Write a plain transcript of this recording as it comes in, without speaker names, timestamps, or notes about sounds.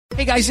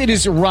Hey guys, it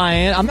is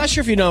Ryan. I'm not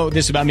sure if you know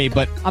this about me,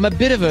 but I'm a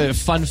bit of a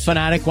fun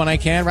fanatic when I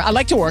can. I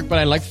like to work, but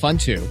I like fun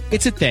too.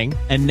 It's a thing.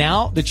 And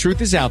now the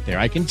truth is out there.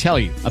 I can tell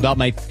you about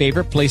my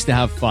favorite place to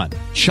have fun.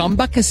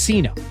 Chumba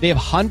Casino. They have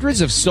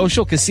hundreds of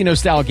social casino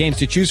style games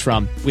to choose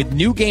from with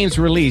new games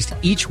released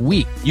each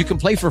week. You can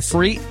play for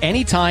free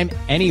anytime,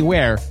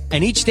 anywhere.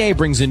 And each day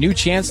brings a new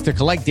chance to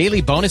collect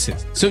daily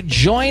bonuses. So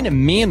join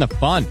me in the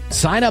fun.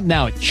 Sign up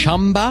now at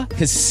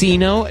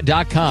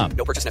ChumbaCasino.com.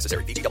 No purchase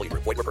necessary. VGW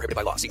Group. Void where prohibited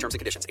by law. See terms and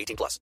conditions. 18+.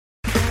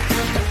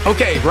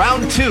 Okay,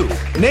 round two.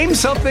 Name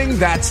something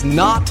that's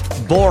not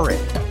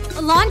boring.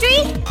 A laundry?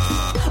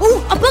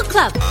 Ooh, a book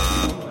club.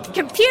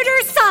 Computer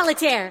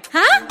solitaire,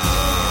 huh?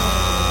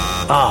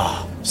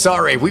 Ah,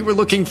 sorry. We were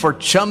looking for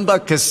Chumba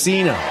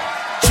Casino.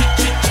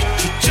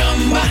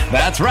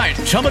 That's right.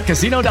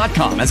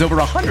 ChumbaCasino.com has over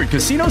 100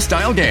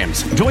 casino-style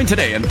games. Join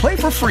today and play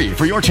for free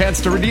for your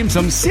chance to redeem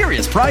some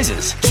serious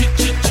prizes.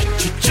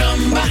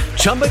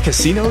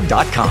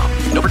 ChumbaCasino.com.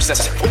 No purchase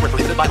necessary. Void where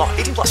prohibited by law.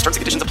 18+. Terms and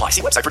conditions apply.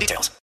 See website for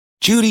details.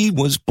 Judy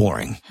was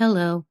boring.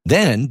 Hello.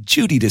 Then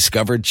Judy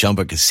discovered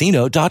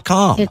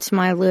ChumbaCasino.com. It's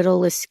my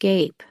little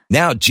escape.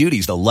 Now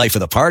Judy's the life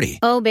of the party.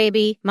 Oh,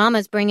 baby,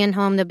 mama's bringing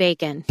home the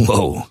bacon.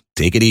 Whoa,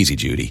 take it easy,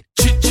 Judy.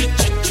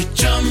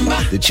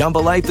 The Chumba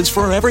life is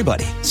for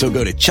everybody. So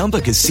go to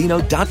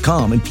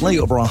ChumbaCasino.com and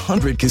play over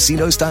 100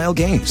 casino-style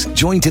games.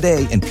 Join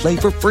today and play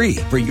for free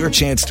for your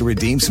chance to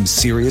redeem some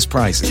serious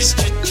prizes.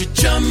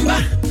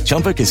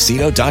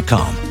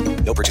 ChumbaCasino.com.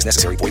 No purchase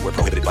necessary. Void where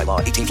prohibited by law.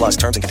 18+.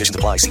 Terms and conditions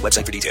apply. See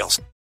website for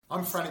details.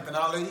 I'm Franny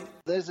Benali.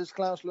 This is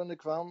Klaus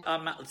Lundekvam.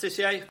 I'm Matt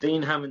Letitia.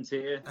 Dean Hammond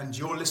here. And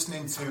you're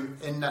listening to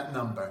In That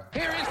Number.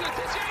 Here is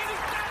Letitia.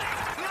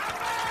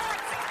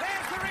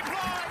 There's the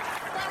reply.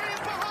 Barry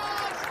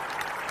Bahars.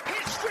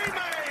 History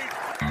made.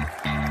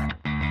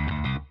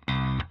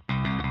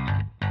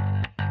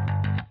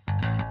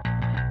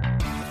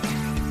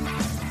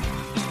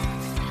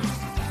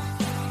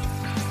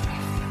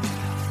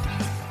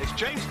 It's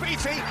James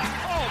Beattie.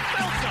 Oh,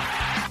 belter.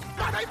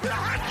 And they've got a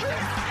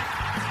hat-trick.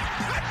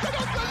 That's an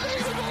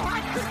unbelievable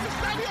hat-trick for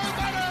Sadio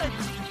Mane.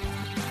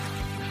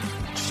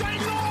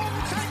 Shane Long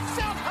takes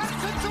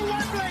Southampton to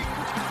Wembley.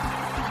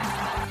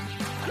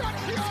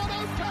 Graziano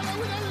Pella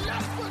with a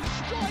left-foot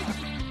strike.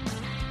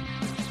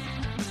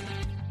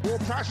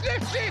 Ward-Prowse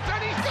lifts it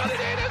and he's got it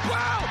in as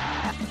well.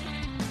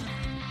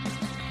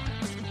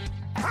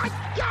 And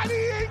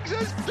Danny Ings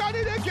has done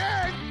it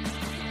again.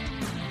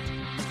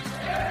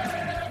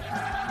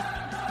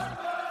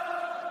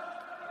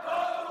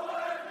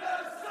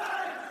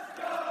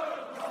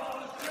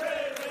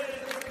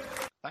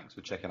 Thanks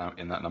for checking out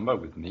In That Number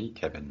with me,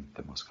 Kevin,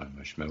 the Moscow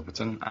Mush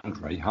Milverton,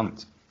 and Ray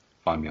Hunt.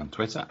 Find me on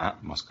Twitter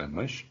at Moscow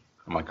Mush,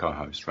 and my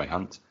co-host Ray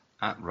Hunt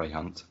at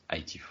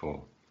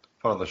RayHunt84.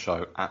 Follow the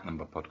show at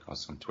Number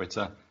Podcast on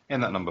Twitter,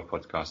 In That Number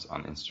Podcast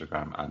on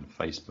Instagram and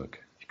Facebook.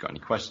 If you've got any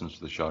questions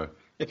for the show,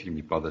 if you can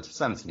be bothered,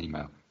 send us an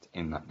email to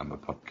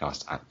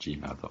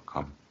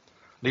inthatnumberpodcast@gmail.com.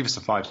 Leave us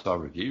a 5-star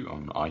review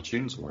on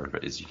iTunes or wherever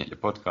it is you get your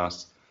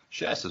podcasts.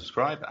 Share,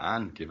 subscribe,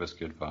 and give us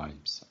good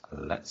vibes.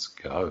 Let's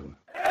go.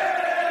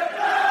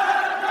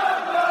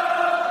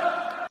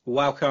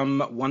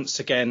 Welcome once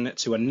again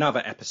to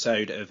another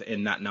episode of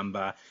In That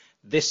Number.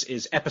 This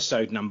is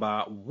episode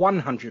number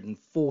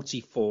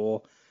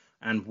 144.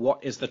 And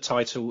what is the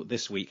title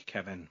this week,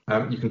 Kevin?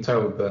 You can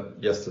tell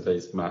that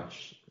yesterday's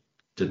match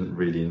didn't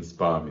really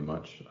inspire me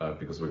much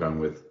because we're going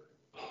with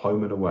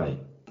home and away.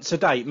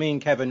 Today, me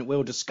and Kevin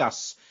will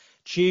discuss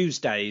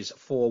Tuesday's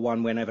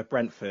 4-1 win over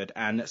Brentford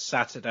and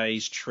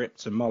Saturday's trip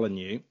to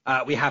Molineux.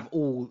 We have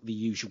all the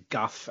usual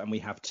guff, and we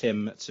have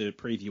Tim to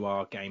preview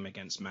our game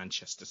against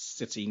Manchester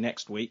City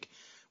next week.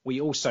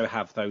 We also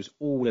have those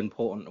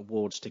all-important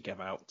awards to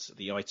give out,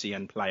 the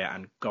ITN Player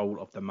and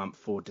Goal of the Month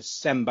for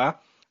December.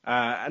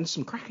 And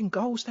some cracking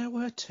goals there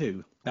were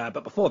too.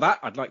 But before that,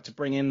 I'd like to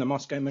bring in the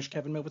Moscow Mush,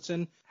 Kevin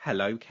Milverton.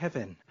 Hello,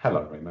 Kevin.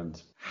 Hello,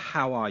 Raymond.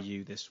 How are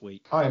you this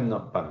week? I am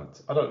not bad.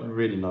 I don't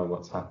really know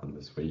what's happened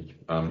this week.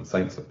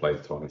 Saints have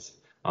played twice.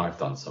 I've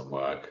done some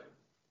work.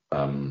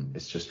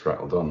 It's just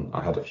rattled on.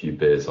 I had a few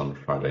beers on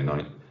Friday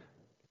night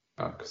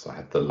because I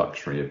had the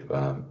luxury of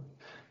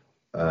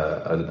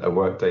a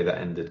work day that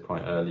ended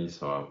quite early.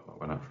 So I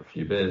went out for a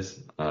few beers,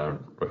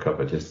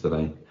 recovered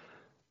yesterday,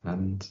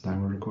 and now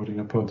we're recording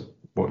a pod.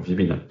 What have you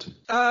been up to?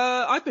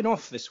 I've been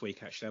off this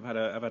week, actually.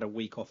 I've had a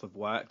week off of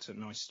work. It's a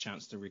nice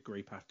chance to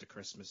regroup after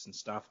Christmas and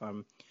stuff. I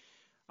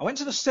went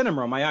to the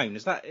cinema on my own.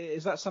 Is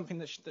that something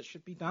that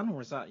should be done, or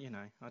is that,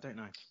 I don't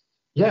know.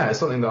 Yeah, it's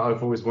something that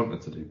I've always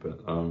wanted to do,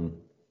 but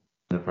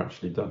never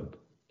actually done.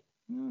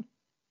 Okay.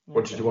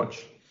 What did you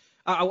watch?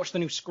 I watched the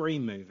new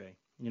Scream movie.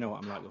 You know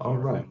what I'm like with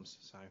horror films.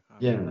 So,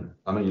 yeah,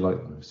 I know you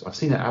like those. I've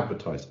seen it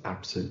advertised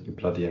absolutely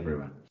bloody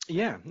everywhere.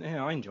 Yeah,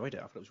 I enjoyed it.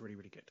 I thought it was really,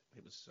 really good.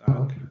 It was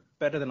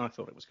better than I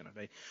thought it was going to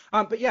be.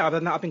 But yeah, other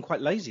than that, I've been quite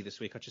lazy this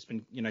week. I've just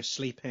been,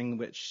 sleeping,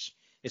 which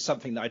is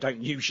something that I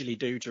don't usually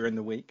do during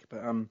the week.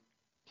 But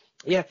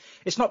yeah,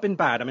 it's not been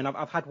bad. I mean,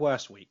 I've had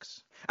worse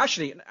weeks.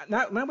 Actually,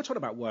 now we're talking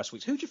about worse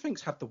weeks. Who do you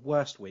think's had the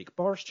worst week?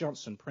 Boris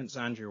Johnson, Prince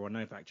Andrew, or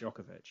Novak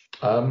Djokovic?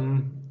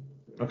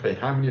 Okay,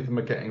 how many of them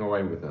are getting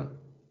away with it?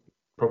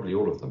 Probably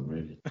all of them,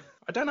 really.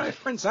 I don't know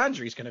if Prince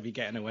Andrew's going to be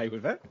getting away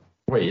with it.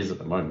 Well, he is at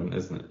the moment,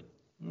 isn't it?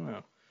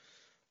 Well,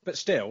 but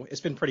still,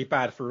 it's been pretty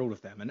bad for all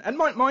of them. And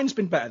mine's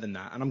been better than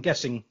that, and I'm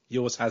guessing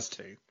yours has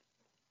too.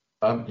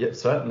 Yeah,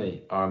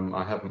 certainly.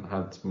 I haven't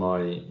had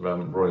my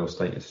royal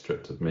status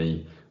stripped of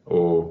me,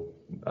 or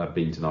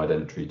been denied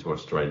entry to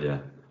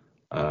Australia,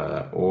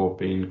 or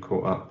been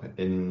caught up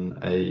in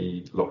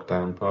a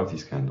lockdown party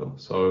scandal.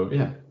 So,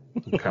 yeah,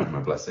 I'm counting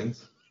my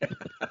blessings.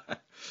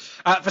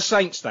 For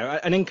Saints, though,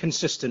 an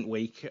inconsistent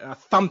week, a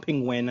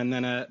thumping win, and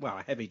then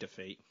a heavy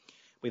defeat.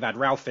 We've had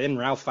Ralph in,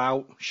 Ralph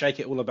out, shake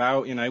it all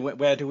about. You know,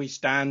 where do we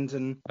stand?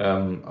 And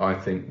I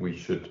think we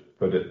should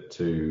put it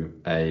to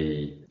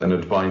an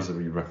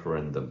advisory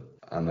referendum,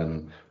 and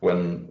then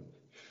when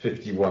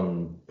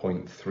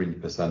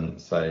 51.3%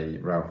 say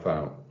Ralph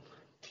out,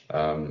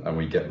 and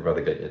we get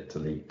relegated to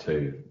League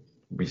Two,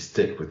 we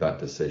stick with that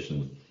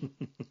decision.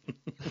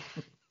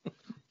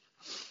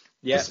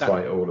 Yeah,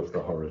 despite all of the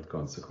horrid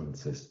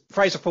consequences.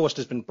 Fraser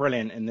Forster's been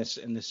brilliant in this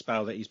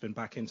spell that he's been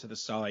back into the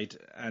side,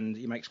 and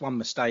he makes one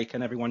mistake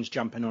and everyone's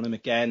jumping on him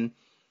again.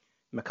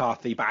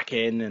 McCarthy back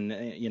in,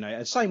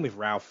 and same with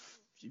Ralph.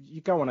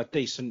 You go on a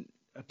decent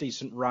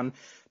run.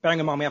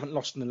 Bearing in mind we haven't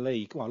lost in the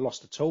league,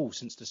 lost at all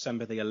since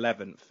December the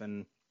 11th,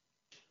 and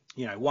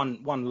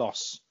one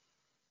loss,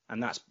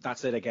 and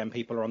that's it again.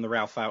 People are on the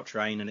Ralph out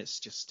train, and it's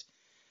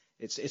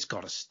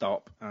got to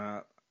stop.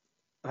 I've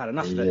had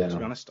enough of it, to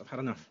be honest. I've had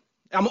enough.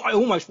 I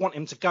almost want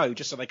him to go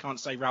just so they can't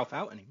say Ralph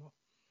out anymore.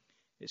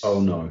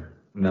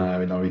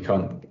 No, we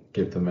can't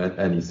give them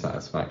any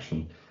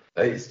satisfaction.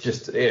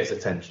 It's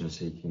attention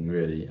seeking,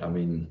 really. I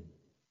mean,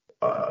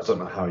 I don't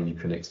know how you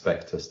can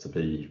expect us to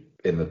be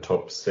in the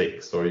top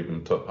 6 or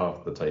even top half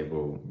of the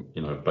table,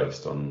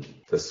 based on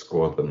the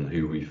squad and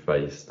who we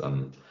faced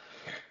and,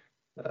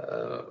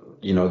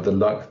 the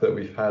luck that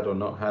we've had or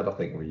not had. I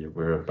think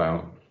we're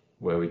about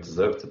where we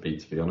deserve to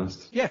be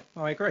honest. Yeah,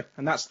 I agree.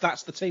 And that's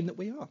the team that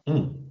we are.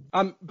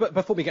 But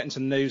before we get into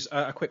the news,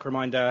 a quick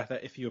reminder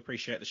that if you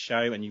appreciate the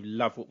show and you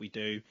love what we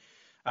do,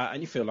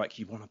 and you feel like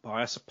you want to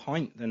buy us a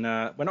pint, then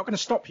we're not going to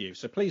stop you.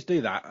 So please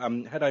do that.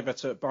 Head over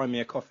to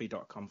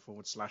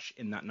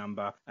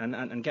buymeacoffee.com/in-that-number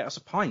and get us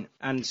a pint.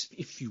 And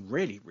if you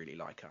really, really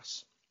like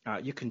us,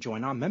 you can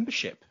join our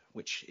membership,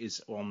 which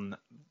is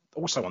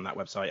also on that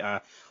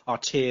website, our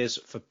tiers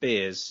for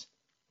beers.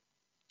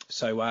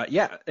 So,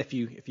 if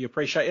you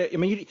appreciate it, I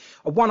mean,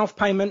 a one-off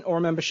payment or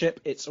a membership,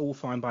 it's all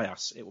fine by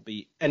us.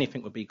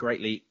 Anything would be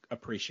greatly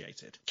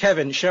appreciated.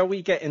 Kevin, shall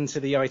we get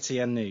into the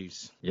ITN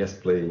news? Yes,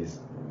 please.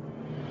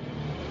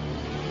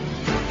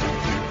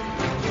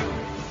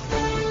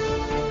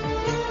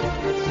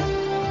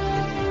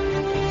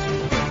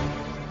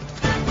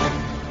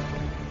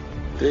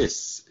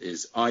 This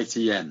is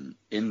ITN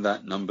in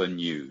that number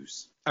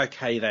news.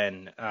 Okay,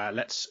 then,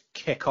 let's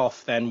kick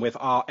off then with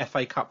our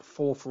FA Cup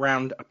 4th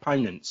round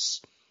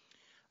opponents.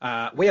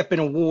 We have been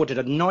awarded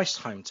a nice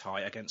home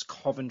tie against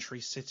Coventry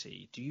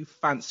City. Do you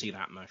fancy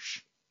that,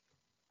 Mush?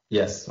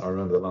 Yes, I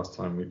remember the last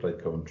time we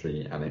played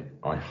Coventry, and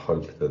I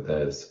hope that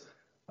there's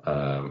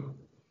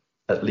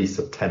at least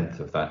a tenth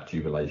of that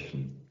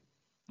jubilation.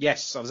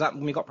 Yes, was that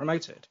when we got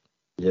promoted?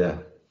 Yeah.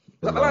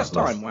 Was that the last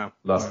time? Wow.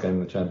 Last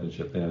game of the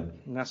Championship, yeah.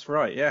 That's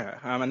right, yeah.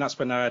 And that's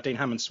when Dean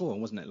Hammond swore,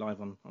 wasn't it,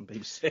 live on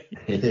BBC?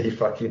 He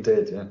fucking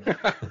did, yeah.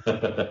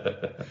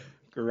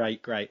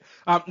 Great.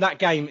 That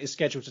game is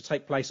scheduled to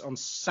take place on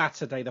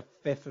Saturday, the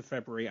 5th of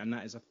February, and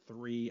that is a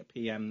 3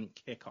 p.m.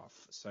 kickoff.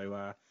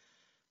 So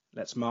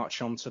let's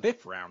march on to the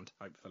 5th round,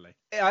 hopefully.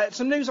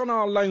 Some news on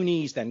our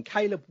loanees then.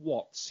 Caleb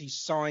Watts, he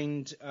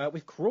signed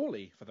with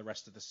Crawley for the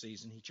rest of the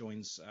season. He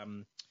joins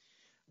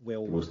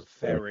Woolston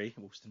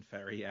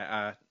Ferry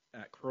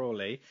at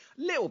Crawley.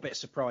 A little bit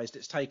surprised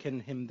it's taken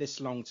him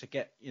this long to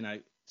get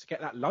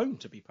that loan,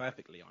 to be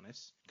perfectly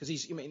honest, because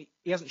he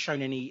hasn't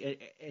shown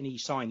any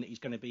sign that he's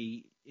going to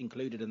be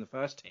included in the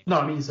first team.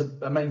 No, I mean, he's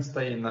a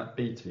mainstay in that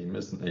B team,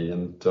 isn't he?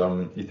 And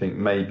you think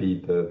maybe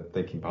the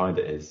thinking behind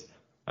it is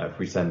if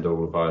we send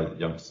all of our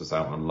youngsters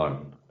out on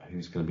loan,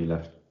 who's going to be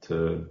left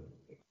to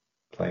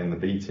play in the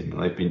B team?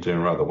 And they've been doing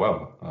rather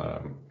well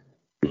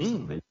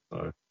recently.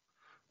 So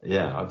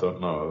yeah, I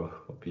don't know.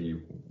 I'll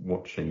be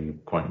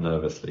watching quite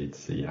nervously to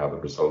see how the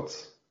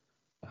results,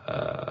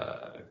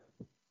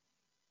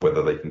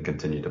 whether they can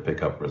continue to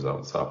pick up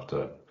results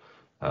after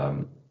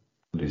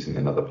losing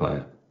another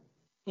player.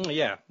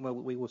 Yeah, well,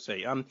 we will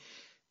see. And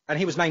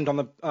he was named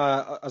on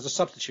as a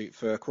substitute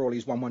for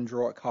Crawley's 1-1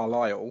 draw at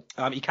Carlisle.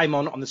 He came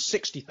on the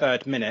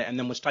 63rd minute and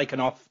then was taken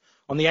off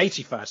on the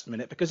 81st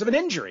minute because of an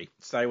injury.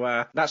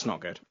 So that's not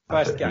good.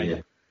 First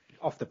game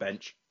off the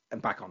bench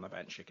and back on the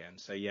bench again.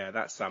 So yeah,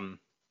 that's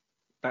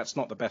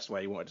not the best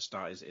way he wanted to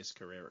start his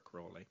career at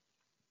Crawley.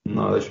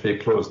 No, there should be a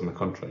clause in the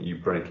contract. You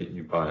break it,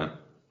 you buy it.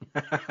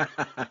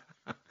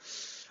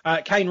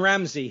 Kane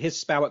Ramsey, his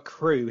spell at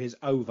Crewe is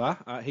over.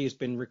 He has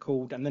been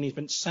recalled and then he's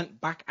been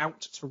sent back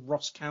out to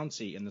Ross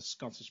County in the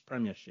Scottish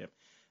Premiership.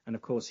 And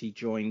of course, he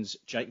joins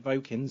Jake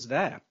Vokins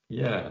there.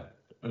 Yeah.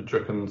 Do you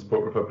reckon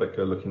Sport Republic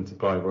are looking to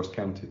buy Ross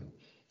County?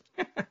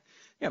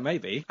 Yeah,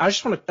 maybe. I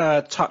just want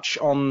to touch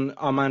on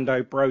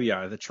Armando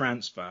Broja, the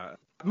transfer.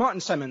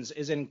 Martin Semmens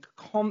is in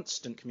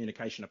constant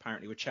communication,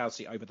 apparently, with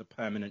Chelsea over the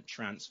permanent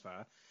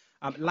transfer.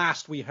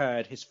 Last we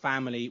heard, his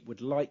family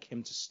would like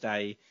him to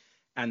stay,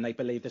 and they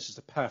believe this is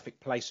the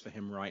perfect place for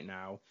him right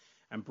now.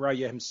 And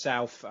Broja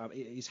himself,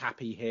 he's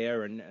happy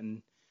here,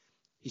 and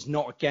he's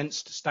not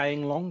against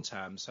staying long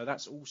term. So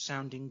that's all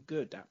sounding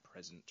good at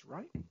present,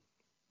 right?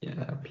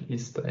 Yeah,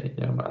 please stay.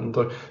 Yeah, man.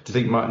 Do you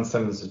think Martin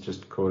Semmens is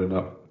just calling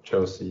up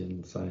Chelsea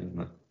and saying,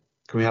 like,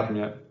 can we have him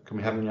yet? Can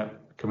we have him yet?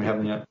 Can we have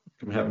him yet?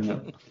 Can we have him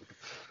yet?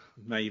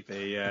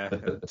 Maybe, yeah.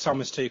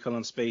 Thomas Tuchel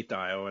on speed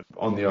dial.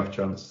 On the off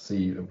chance to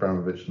see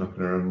Abramovich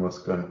knocking around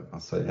Moscow, I'll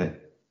say, hey,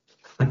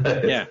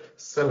 yeah,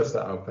 sell us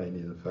that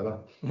Albanian fella.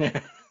 Yeah,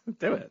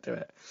 do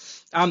it.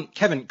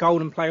 Kevin,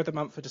 Golden Player of the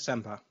Month for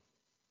December.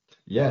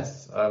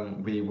 Yes,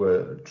 we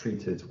were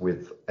treated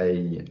with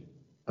an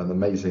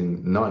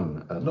amazing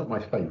 9. Not my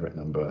favourite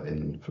number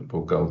in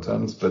football goal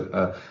terms,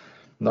 but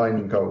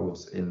 9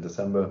 goals in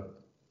December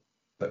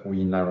that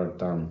we narrowed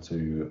down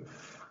to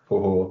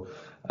 4.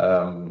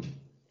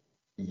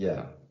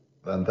 Yeah,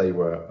 and they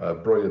were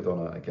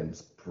Broja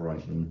against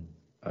Brighton,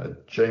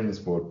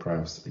 James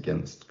Ward-Prowse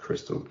against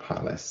Crystal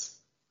Palace,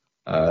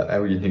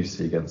 El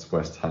Yunusi against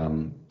West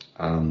Ham,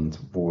 and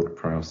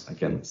Ward-Prowse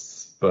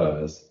against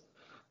Spurs.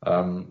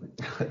 In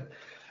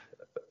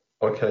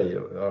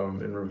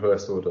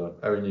reverse order,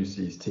 El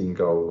Yunusi's team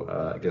goal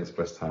against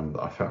West Ham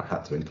that I felt I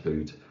had to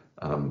include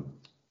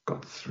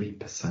got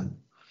 3%.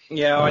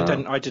 Yeah, I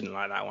didn't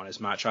like that one as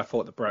much. I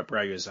thought the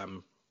Broja's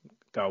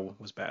goal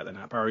was better than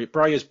that.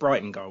 Broja's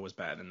Brighton goal was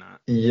better than that.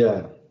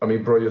 Yeah, I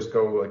mean Broja's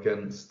goal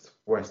against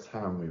West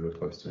Ham we were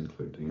close to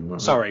including.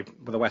 Sorry,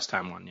 the West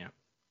Ham one, yeah.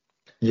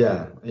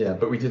 Yeah,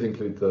 but we did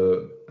include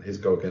his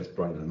goal against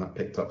Brighton, and that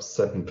picked up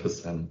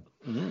 7%.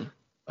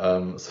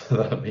 So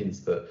that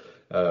means that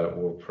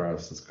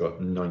Ward-Prowse has got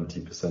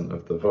 90%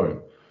 of the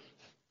vote.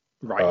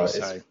 Right,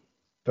 it's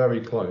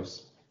very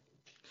close.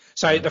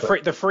 So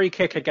the free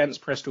kick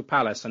against Crystal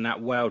Palace and that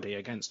worldie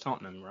against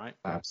Tottenham, right?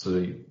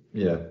 Absolutely,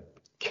 yeah.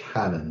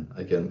 Cannon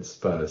against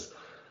Spurs.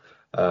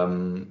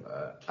 And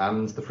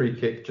the free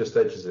kick just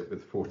edges it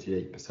with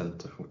 48%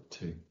 to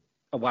 42%.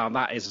 Oh, wow,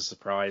 that is a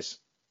surprise.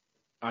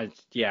 I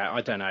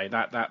don't know.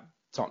 That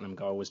Tottenham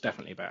goal was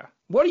definitely better.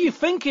 What are you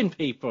thinking,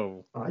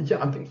 people? I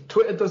think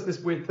Twitter does this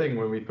weird thing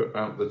when we put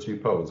out the 2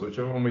 polls.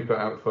 Whichever one we put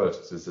out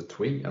first is a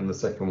tweet, and the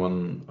second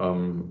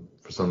one,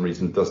 for some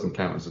reason, doesn't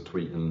count as a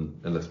tweet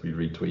unless we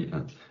retweet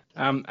it.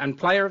 And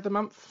Player of the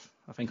Month?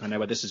 I think I know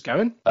where this is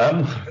going.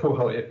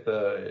 Well, if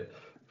the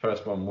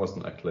first one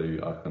wasn't a clue,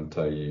 I can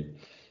tell you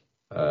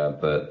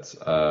that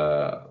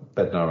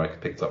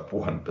Bednarek picked up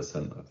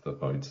 1% of the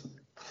vote.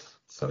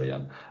 So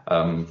yeah,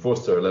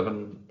 Forster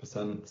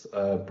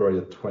 11%,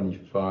 Broja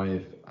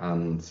 25%,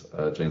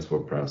 and James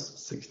Ward-Prowse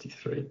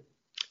 63%.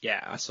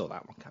 Yeah, I saw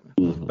that one coming.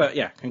 Mm-hmm. But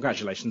yeah,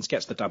 congratulations,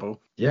 gets the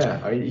double. Yeah,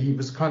 I mean, he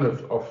was kind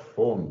of off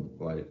form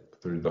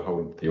through the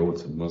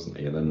autumn, wasn't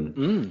he? And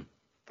then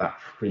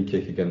that free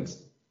kick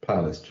against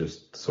Palace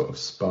just sort of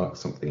sparked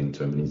something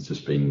into him, and he's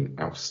just been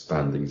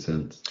outstanding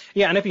since.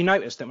 Yeah, and have you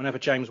noticed that whenever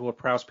James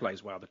Ward-Prowse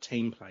plays well, the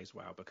team plays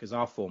well, because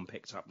our form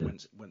picked up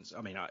once.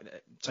 I mean,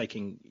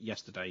 taking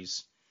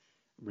yesterday's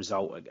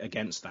result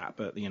against that,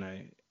 but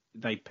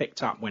they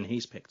picked up when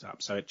he's picked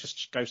up, so it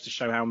just goes to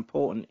show how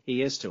important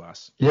he is to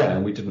us. Yeah,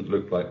 and we didn't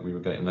look like we were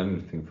getting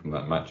anything from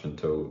that match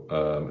until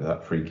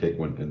that free kick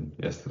went in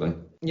yesterday.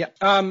 Yeah.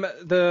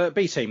 The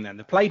B team then.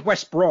 They played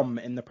West Brom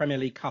in the Premier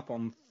League Cup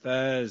on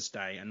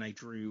Thursday, and they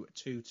drew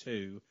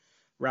 2-2.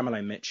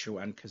 Ramalho Mitchell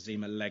and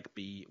Kazima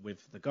Legby with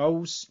the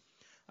goals.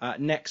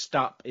 Next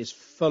up is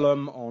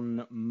Fulham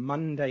on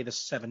Monday the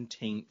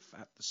 17th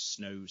at the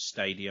Snow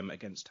Stadium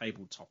against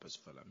table toppers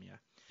Fulham. Yeah,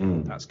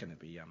 that's going to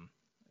be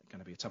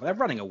tough. They're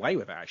running away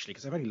with it actually,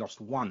 because they've only lost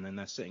 1 and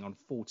they're sitting on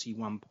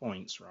 41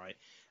 points, right?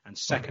 And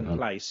second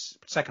place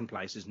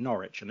is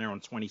Norwich, and they're on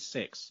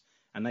 26,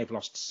 and they've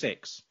lost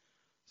 6.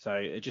 So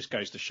it just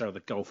goes to show the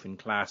gulf in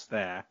class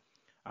there.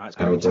 It's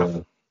going to be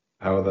tough.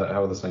 How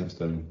are the Saints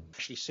doing?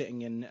 Actually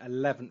sitting in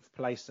 11th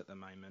place at the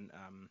moment.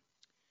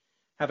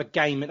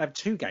 Have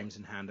 2 games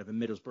in hand over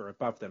Middlesbrough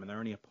above them, and they're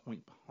only a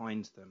point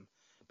behind them.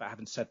 But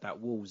having said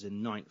that, Wolves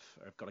in 9th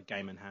have got a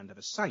game in hand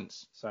over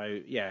Saints. So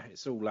yeah,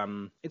 it's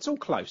all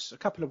close. A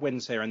couple of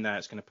wins here and there,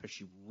 it's going to push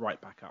you right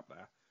back up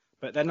there.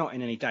 But they're not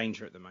in any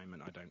danger at the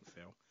moment, I don't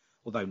feel.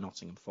 Although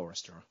Nottingham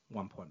Forest are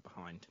 1 point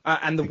behind.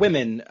 And the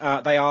women,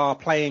 they are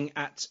playing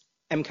at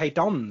MK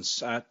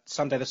Dons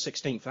Sunday the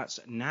 16th.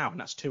 That's now, and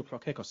that's 2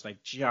 o'clock kickoff. So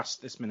they've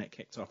just this minute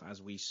kicked off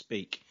as we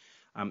speak.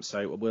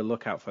 So we'll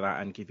look out for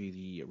that and give you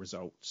the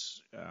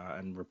results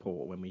and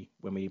report when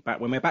we're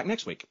back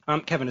next week.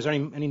 Kevin, is there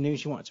any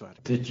news you wanted to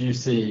add? Did you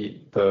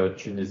see the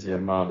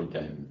Tunisia-Mali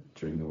game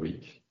during the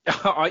week?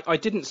 I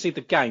didn't see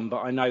the game,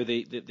 but I know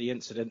the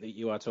incident that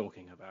you are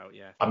talking about,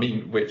 yeah. I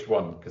mean, which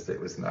one? Because it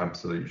was an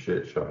absolute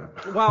shit show.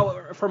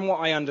 Well, from what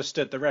I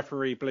understood, the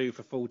referee blew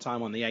for full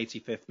time on the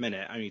 85th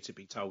minute, only to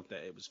be told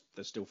that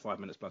there's still 5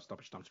 minutes plus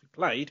stoppage time to be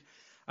played.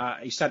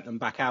 He sent them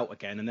back out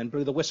again and then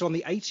blew the whistle on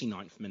the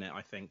 89th minute,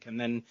 I think. And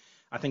then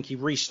I think he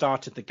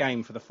restarted the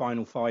game for the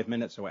final 5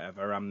 minutes or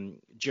whatever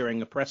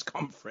during a press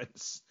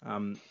conference.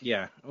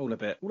 Yeah, all a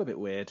bit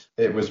weird.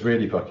 It was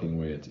really fucking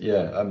weird.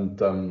 Yeah,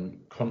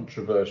 and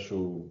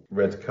controversial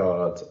red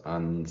card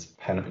and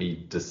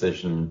penalty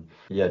decision.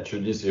 Yeah,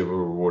 Tunisia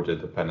were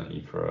awarded a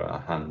penalty for a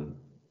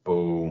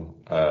handball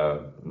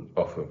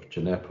off of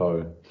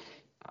Djenepo,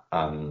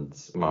 and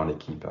Mali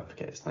keeper, I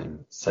forget his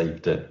name,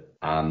 saved it.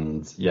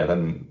 And yeah,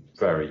 then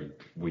very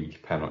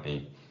weak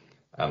penalty,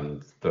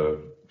 and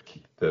the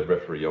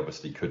referee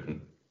obviously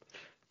couldn't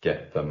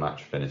get the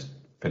match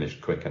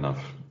finished quick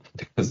enough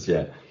because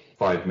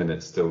 5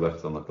 minutes still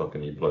left on the clock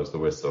and he blows the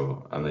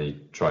whistle and then he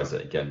tries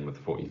it again with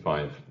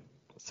 45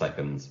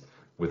 seconds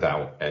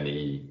without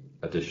any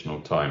additional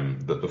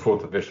time. The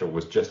fourth official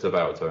was just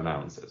about to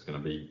announce it's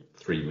going to be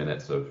 3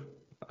 minutes of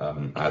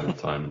added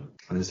time,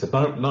 and he said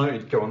no,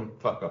 go on,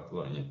 fuck up,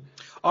 don't you?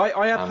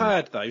 I have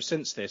heard though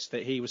since this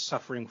that he was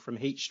suffering from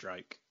heat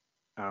stroke,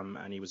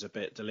 and he was a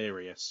bit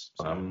delirious.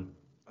 So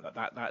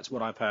that's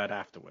what I've heard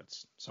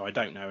afterwards. So I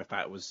don't know if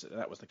that was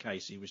the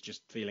case. He was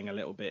just feeling a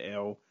little bit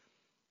ill,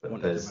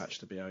 wanted the match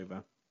to be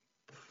over.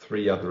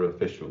 3 other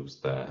officials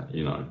there,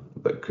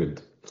 that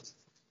could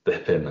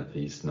step in if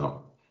he's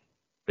not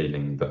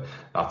feeling that.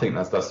 I think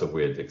that's a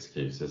weird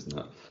excuse, isn't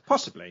it?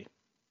 Possibly.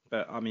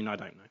 But, I mean, I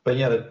don't know. But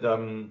yeah,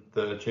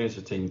 the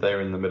Tunisia team,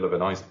 they're in the middle of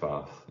an ice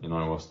bath,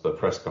 whilst the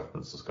press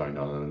conference was going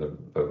on,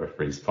 and the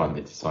referees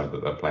finally decide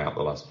that they'll play out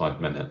the last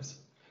 5 minutes.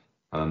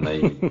 And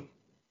they,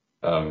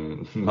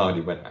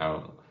 Mali went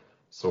out,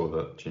 saw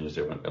that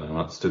Tunisia weren't going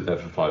to, stood there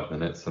for 5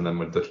 minutes, and then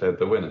were declared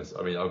the winners.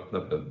 I mean, I've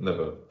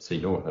never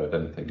seen or heard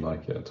anything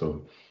like it at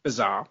all.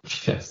 Bizarre.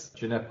 Yes.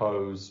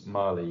 Djenepo's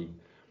Mali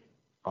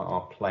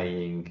are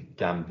playing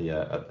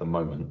Gambia at the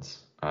moment.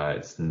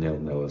 It's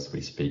 0-0 as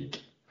we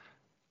speak.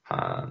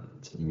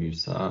 And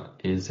Musa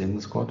is in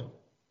the squad.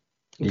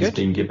 He's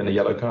been given a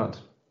yellow card.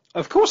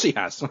 Of course he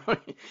has.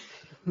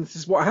 This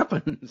is what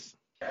happens.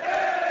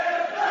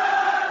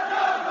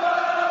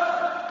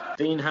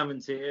 Dean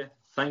Hammond here.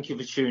 Thank you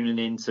for tuning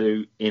in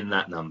to In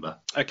That Number.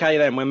 Okay,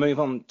 then we'll move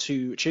on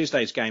to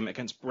Tuesday's game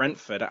against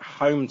Brentford, at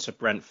home to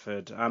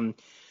Brentford.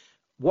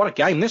 What a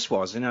game this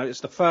was. It's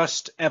the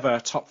first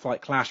ever top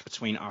flight clash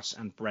between us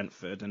and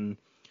Brentford, and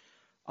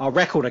our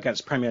record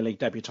against Premier League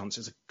debutants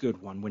is a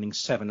good one, winning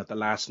 7 of the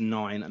last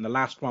 9. And the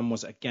last one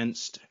was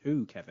against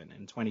who, Kevin,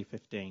 in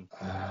 2015?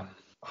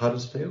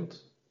 Huddersfield?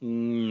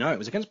 No, it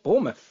was against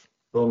Bournemouth.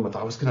 Bournemouth.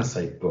 I was going to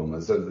say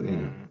Bournemouth.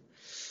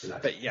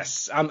 But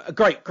yes, a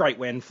great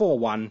win,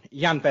 4-1.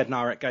 Jan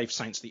Bednarek gave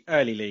Saints the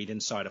early lead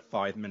inside of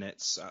 5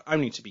 minutes,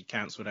 only to be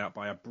cancelled out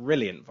by a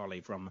brilliant volley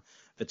from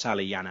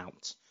Vitaly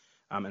Janelt.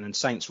 And then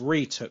Saints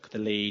retook the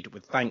lead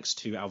with thanks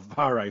to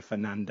Alvaro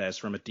Fernandez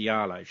from a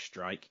Diallo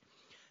strike.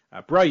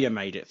 Broja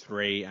made it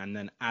 3, and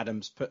then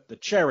Adams put the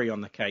cherry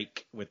on the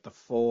cake with the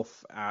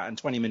 4th, and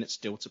 20 minutes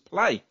still to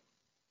play.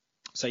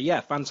 So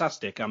yeah,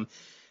 fantastic.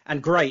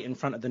 And great in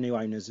front of the new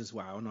owners as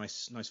well.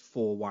 Nice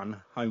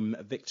 4-1 home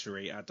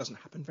victory. Doesn't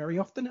happen very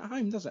often at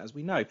home, does it, as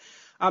we know?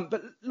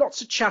 But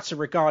lots of chatter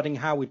regarding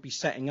how we'd be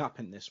setting up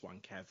in this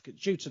one, Kev,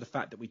 due to the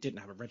fact that we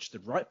didn't have a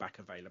registered right back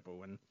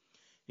available. And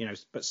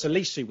but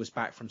Salisu was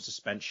back from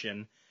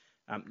suspension.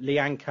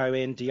 Lianco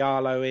in,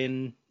 Diallo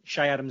in,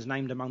 Shea Adams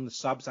named among the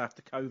subs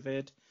after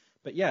COVID.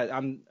 But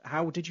yeah,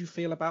 how did you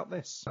feel about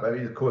this? I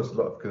mean, it caused a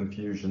lot of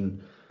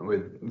confusion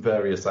with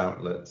various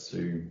outlets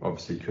who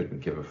obviously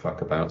couldn't give a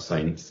fuck about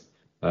Saints,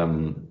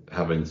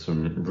 having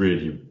some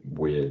really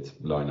weird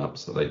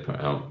lineups that they put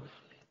out,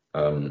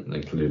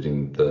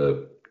 including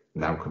the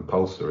now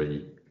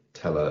compulsory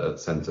Teller at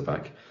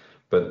centre-back.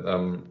 But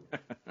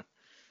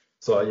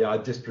so yeah, I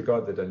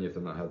disregarded any of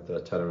them that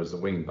had Teller as a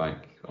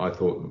wing-back. I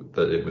thought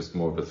that it was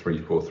more of a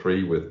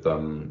 3-4-3 with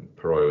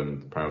Perot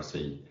and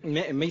Prowsey.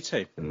 Me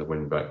too. In the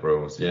wing-back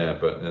roles, yeah,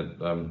 but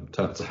it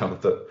turns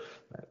out that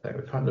they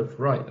were kind of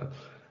right.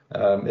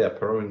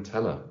 Perot and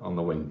Teller on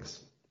the wings,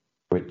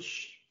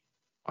 which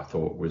I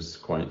thought was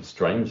quite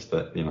strange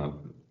that,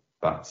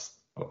 that's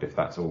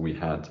all we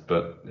had,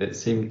 but it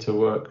seemed to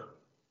work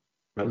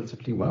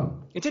relatively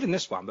well. It did in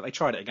this one, but they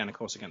tried it again, of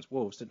course, against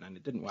Wolves, didn't they? And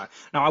it didn't work.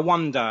 Now, I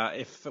wonder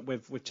if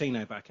with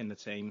Tino back in the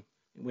team,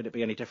 would it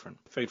be any different?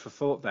 Food for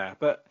thought there.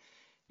 But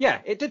yeah,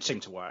 it did seem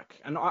to work,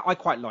 and I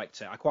quite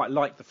liked it. I quite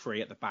liked the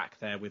 3 at the back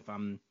there with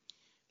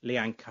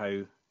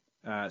Lianco,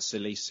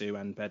 Salisu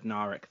and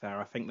Bednarek there.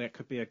 I think that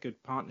could be a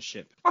good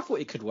partnership. I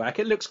thought it could work.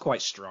 It looks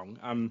quite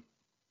strong.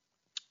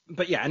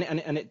 But yeah,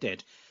 and it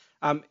did.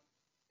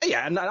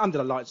 Yeah, and under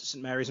the lights at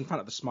St Mary's, in front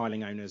of the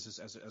smiling owners,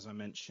 as I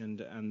mentioned,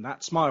 and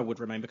that smile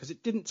would remain because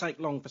it didn't take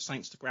long for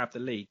Saints to grab the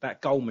lead.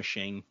 That goal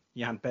machine,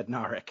 Jan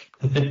Bednarek.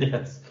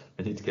 Yes,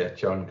 I need to get a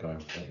John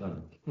going.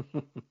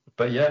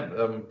 But yeah,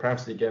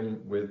 Prowsey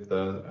again with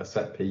a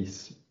set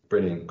piece,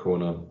 brilliant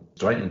corner,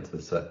 straight into the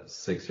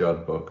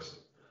 6-yard box.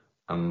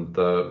 And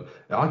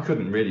I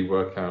couldn't really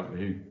work out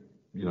who,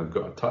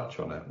 got a touch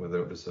on it, whether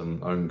it was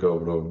an own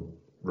goal or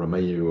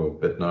Romeu or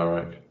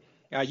Bednarek.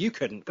 You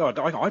couldn't. God,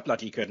 I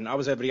bloody couldn't. I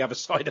was over the other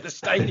side of the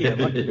stadium.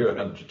 You were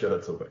 100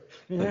 yards away.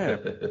 Yeah.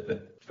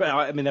 But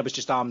I mean, there was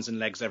just arms and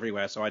legs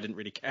everywhere, so I didn't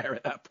really care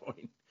at that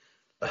point.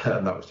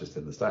 And that was just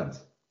in the stands.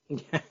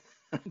 Yeah.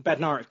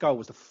 Bednarek's goal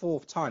was the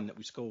 4th time that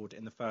we scored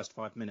in the first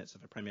 5 minutes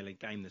of a Premier League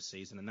game this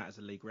season, and that is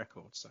a league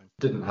record. So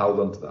Didn't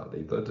hold on to that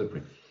lead, though, did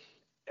we?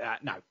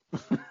 No.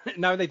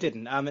 No, they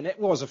didn't. And it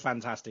was a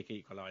fantastic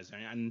equaliser.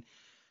 And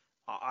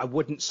I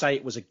wouldn't say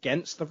it was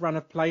against the run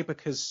of play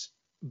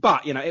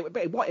but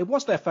it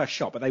was their first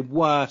shot, but they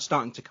were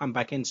starting to come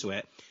back into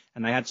it,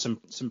 and they had some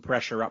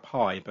pressure up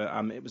high. But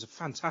it was a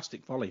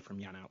fantastic volley from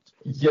Janelt.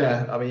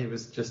 Yeah, I mean, it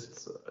was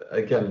just,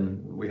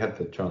 again, we had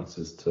the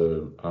chances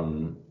to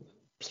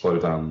slow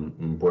down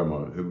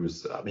Mbeumo, who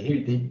was, I mean,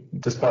 he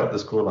despite the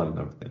scoreline and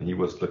everything, he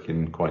was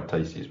looking quite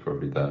tasty. He's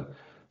probably their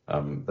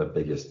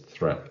biggest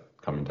threat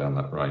coming down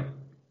that right.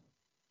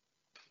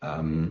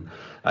 And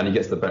he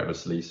gets the better of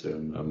Salisu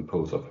and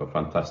pulls off a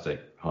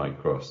fantastic high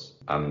cross.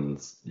 And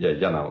yeah,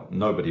 Janelt,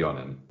 nobody on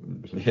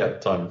him. He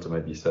had time to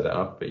maybe set it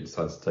up, but he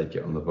decides to take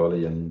it on the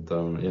volley and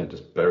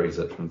just buries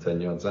it from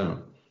 10 yards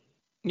out.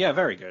 Yeah,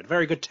 very good.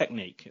 Very good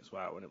technique as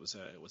well. And it was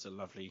a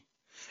lovely...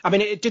 I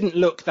mean, it didn't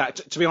look that...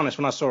 To be honest,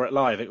 when I saw it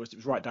live, it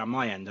was right down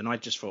my end, and I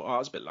just thought, I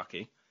was a bit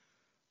lucky.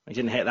 He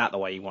didn't hit that the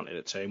way he wanted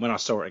it to. When I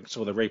saw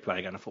the replay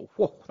again, I thought,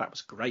 whoa, that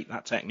was great.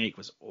 That technique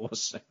was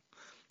awesome.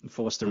 And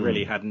Forster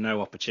really had no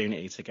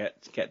opportunity to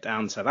get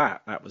down to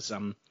that. That was,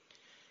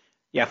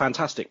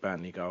 fantastic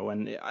Burnley goal.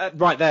 And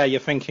right there, you're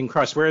thinking,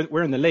 Christ,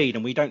 we're in the lead,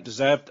 and we don't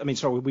deserve...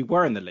 we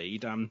were in the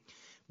lead.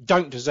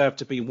 Don't deserve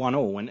to be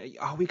 1-1. And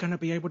are we going to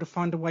be able to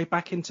find a way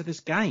back into this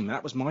game?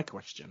 That was my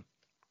question.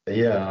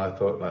 Yeah, I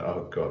thought,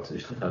 oh God,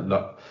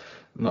 not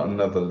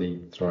another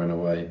lead thrown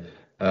away.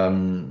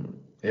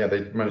 They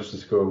managed to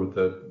score with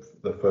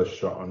the first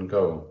shot on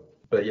goal.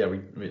 But yeah, we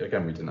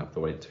didn't have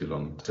to wait too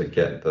long to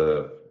get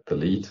the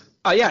lead.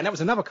 Oh yeah, and that was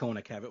another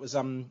corner, Kev. It was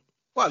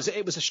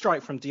it was a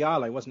strike from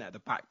Diallo, wasn't it, at the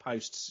back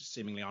post,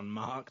 seemingly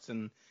unmarked,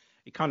 and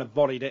he kind of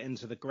volleyed it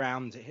into the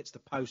ground. It hits the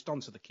post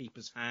onto the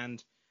keeper's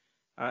hand,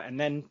 and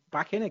then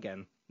back in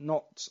again.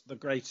 Not the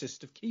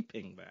greatest of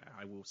keeping there,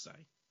 I will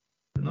say.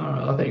 No,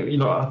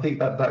 I think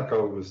that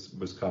goal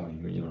was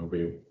coming.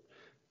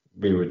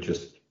 We were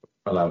just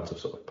allowed to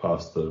sort of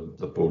pass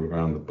the ball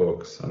around the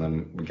box, and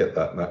then we get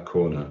that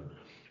corner,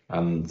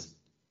 and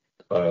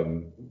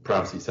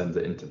Prowsey sends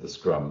it into the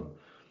scrum.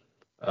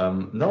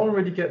 No one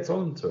really gets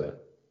onto it,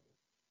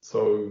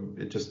 so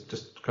it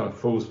just kind of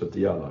falls for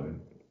Diallo,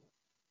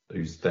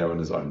 who's there on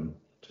his own,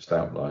 just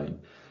outlying,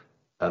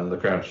 and the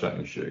crowd's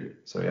shouting shoot,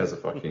 so he has a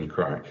fucking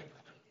crack.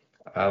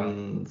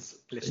 And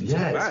it's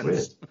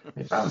weird.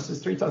 It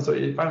bounces 3 times, so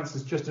it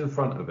bounces just in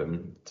front of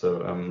him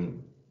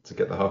to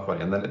get the halfway,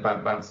 and then it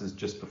bounces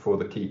just before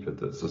the keeper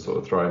to sort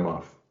of throw him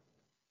off.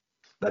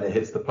 Then it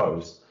hits the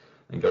post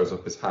and goes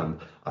off his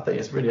hand. I think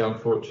it's really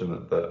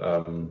unfortunate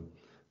that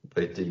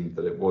they deemed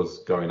that it was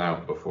going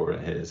out before it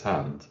hit his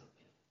hand.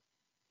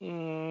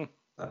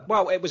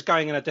 Well, it was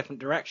going in a different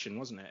direction,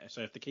 wasn't it?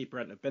 So if the keeper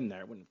hadn't have been there,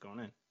 it wouldn't have gone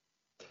in.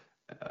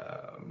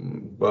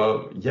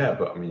 But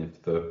I mean,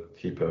 if the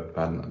keeper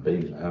hadn't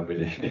been there,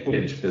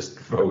 he just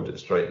rolled it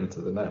straight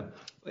into the net.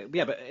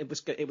 Yeah, but it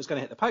was going to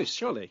hit the post,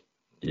 surely.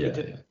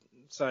 Yeah.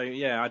 So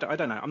yeah, I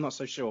don't know. I'm not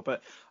so sure,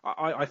 but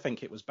I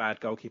think it was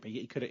bad goalkeeping.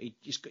 He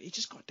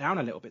just got down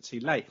a little bit too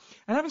late.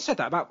 And having said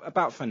that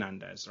about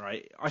Fernandez,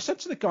 right? I said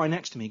to the guy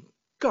next to me,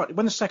 God,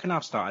 when the second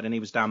half started and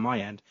he was down my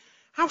end,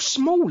 how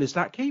small is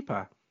that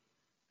keeper?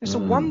 It's a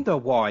wonder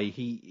why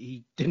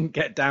he didn't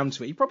get down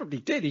to it. He probably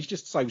did. He's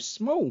just so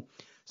small.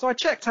 So I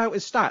checked out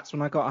his stats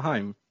when I got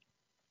home.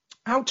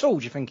 How tall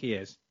do you think he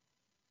is?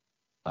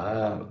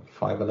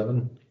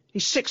 5'11".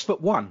 He's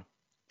 6'1".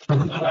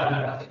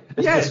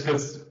 Yes,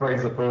 because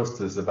Fraser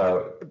Forster's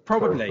about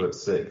probably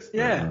 12'6".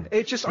 Yeah,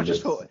 I just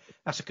thought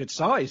that's a good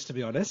size, to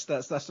be honest.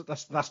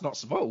 That's not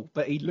small,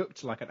 but he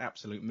looked like an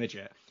absolute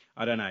midget.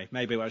 I don't know.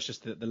 Maybe it was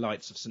just the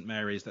lights of St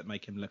Mary's that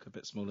make him look a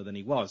bit smaller than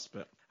he was.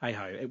 But hey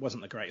ho, it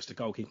wasn't the greatest of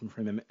goalkeeping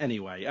from him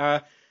anyway.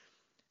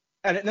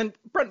 And then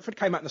Brentford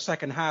came out in the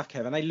second half,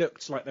 Kevin. They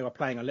looked like they were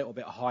playing a little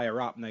bit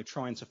higher up, and they were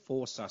trying to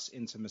force us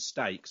into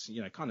mistakes.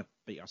 Kind of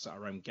beat us at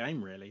our own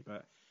game, really.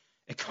 But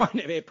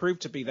it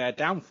proved to be their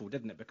downfall,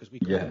 didn't it? Because we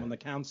caught them on the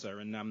counter,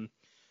 and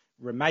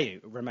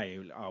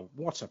Romeu, oh,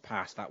 what a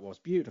pass that was!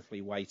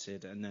 Beautifully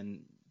weighted, and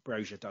then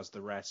Brozier does the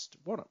rest.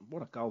 What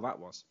a goal that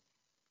was!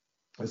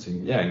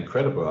 Yeah,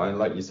 incredible.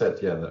 Like you said,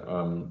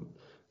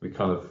 we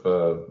kind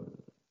of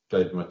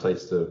gave them a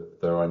taste of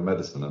their own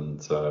medicine,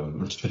 and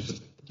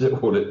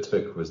all it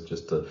took was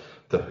just to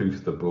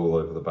hoof the ball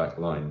over the back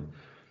line.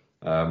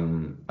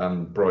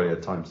 And Breuer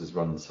times his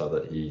run so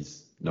that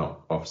he's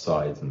not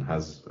offside and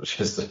has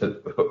just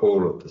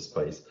all of the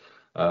space.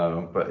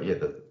 But yeah,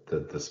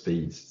 the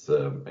speed's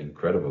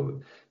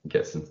incredible. He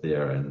gets into the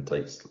area and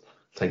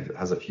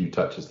has a few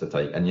touches to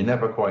take, and you're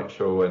never quite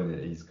sure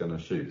when he's going to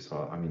shoot.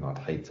 So I mean, I'd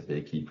hate to be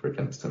a keeper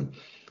against him,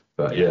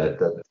 but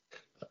to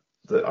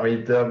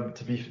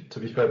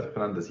be fair to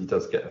Fernandez, he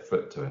does get a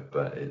foot to it,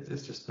 but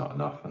it's just not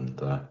enough, and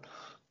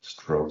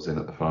just rolls in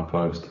at the far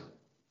post.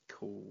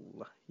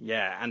 Cool.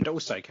 Yeah, and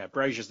also,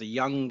 Brozier's the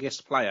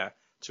youngest player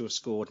to have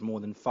scored more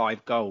than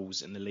 5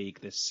 goals in the league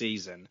this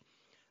season.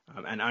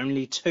 And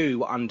only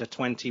 2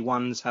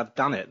 under-21s have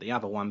done it, the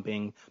other one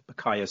being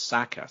Bukayo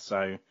Saka.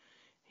 So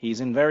he's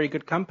in very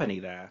good company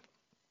there.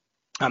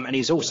 And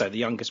he's also the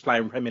youngest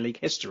player in Premier League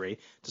history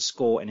to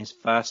score in his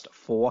first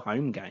 4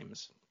 home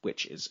games,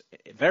 which is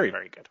very,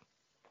 very good.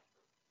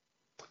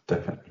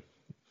 Definitely.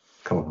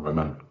 Come on, my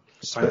man.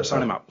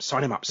 Sign him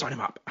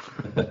up.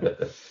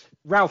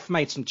 Ralph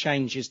made some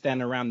changes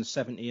then around the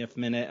 70th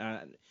minute.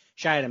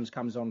 Shay Adams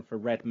comes on for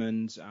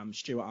Redmond,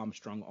 Stuart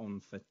Armstrong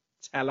on for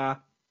Teller.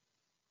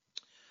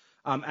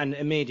 And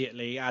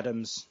immediately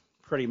Adams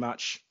pretty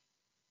much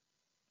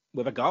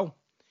with a goal.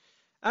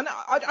 And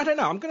I don't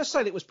know, I'm going to say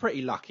that it was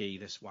pretty lucky,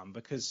 this one,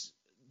 because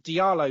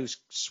Diallo's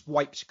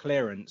swiped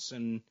clearance,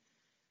 and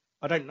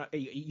I don't know,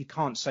 you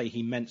can't say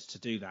he meant to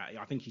do that.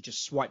 I think he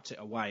just swiped it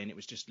away, and it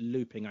was just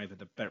looping over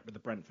the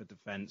Brentford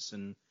defence,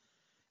 and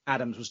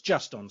Adams was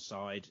just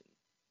onside.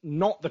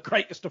 Not the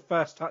greatest of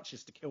first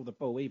touches to kill the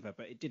ball either,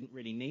 but it didn't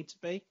really need to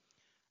be,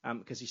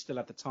 because he still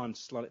had the time to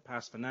slot it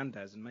past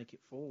Fernandes and make it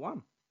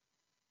 4-1.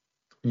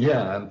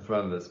 Yeah, and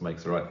Fernandes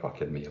makes a right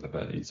fucking meal of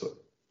it. He sort of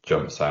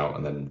jumps out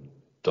and then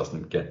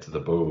doesn't get to the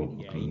ball.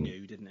 Yeah, he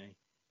knew, didn't he?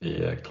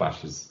 Yeah,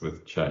 clashes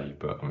with Che,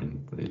 but I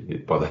mean,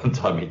 by the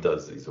time he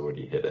does, he's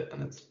already hit it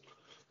and it's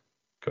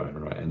going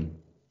right in.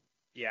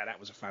 Yeah, that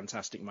was a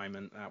fantastic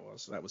moment. That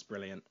was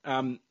brilliant.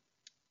 And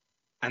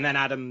then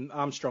Adam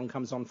Armstrong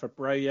comes on for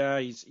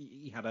Broja.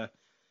 He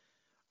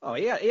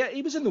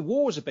was in the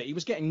wars a bit. He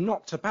was getting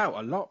knocked about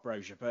a lot,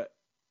 Broja, but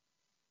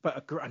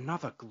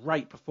another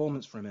great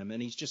performance from him,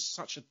 and he's just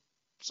such a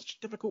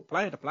difficult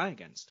player to play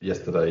against.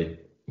 Yesterday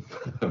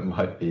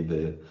might be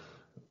the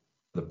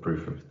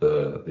proof of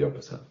the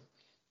opposite.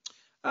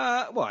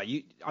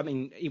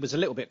 He was a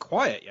little bit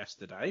quiet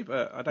yesterday,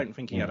 but I don't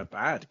think he had a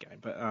bad game.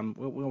 But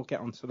we'll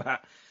get onto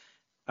that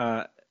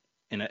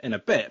in a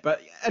bit.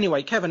 But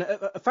anyway, Kevin,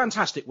 a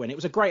fantastic win. It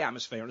was a great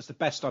atmosphere, and it's the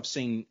best I've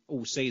seen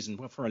all season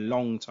for a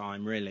long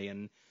time, really.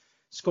 And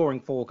scoring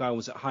 4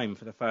 goals at home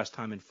for the first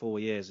time in 4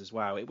 years as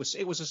well. It was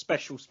a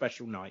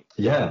special night.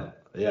 Yeah.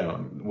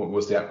 What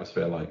was the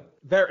atmosphere like?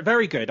 Very,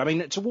 very good. I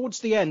mean, towards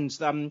the end,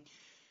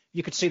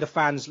 you could see the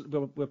fans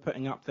were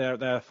putting up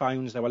their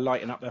phones. They were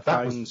lighting up their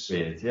phones. That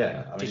was weird,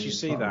 yeah. Did you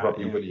see that?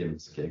 Robbie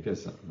Williams gig,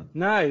 isn't it?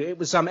 No, it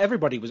was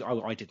everybody was.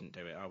 Oh, I didn't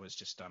do it. I was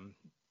just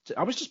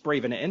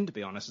breathing it in, to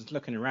be honest, and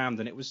looking around,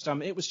 and it was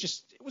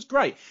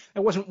great.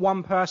 There wasn't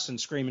one person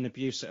screaming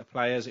abuse at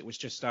players. It was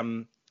just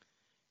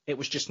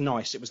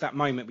nice. It was that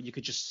moment where you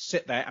could just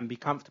sit there and be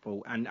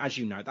comfortable. And as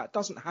you know, that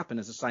doesn't happen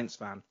as a Saints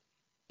fan.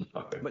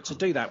 Okay. But to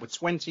do that with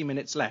 20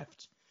 minutes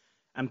left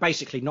and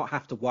basically not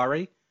have to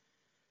worry,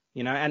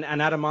 and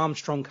Adam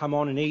Armstrong come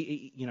on and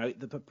he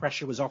the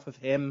pressure was off of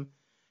him.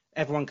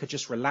 Everyone could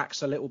just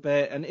relax a little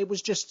bit. And it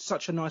was just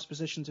such a nice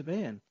position to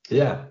be in.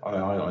 Yeah,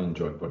 I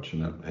enjoyed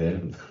watching it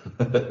here.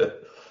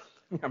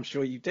 I'm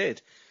sure you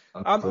did.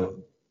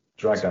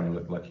 Dragan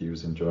looked like he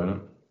was enjoying it.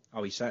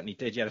 Oh, he certainly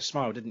did. Yeah, the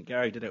smile didn't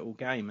go, did it all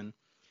game?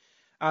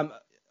 And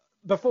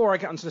before I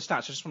get onto the stats,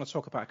 I just want to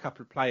talk about a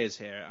couple of players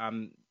here.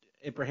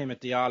 Ibrahima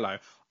Diallo,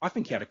 I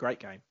think he had a great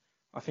game.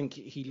 I think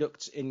he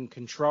looked in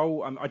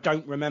control. I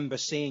don't remember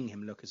seeing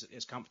him look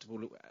as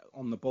comfortable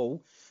on the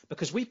ball,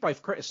 because we've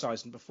both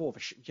criticised him before for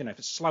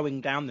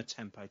slowing down the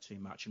tempo too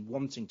much and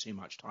wanting too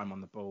much time on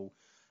the ball.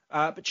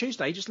 But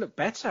Tuesday he just looked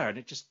better,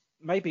 and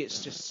maybe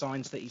it's just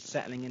signs that he's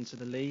settling into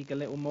the league a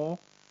little more.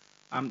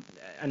 And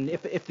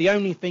if the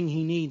only thing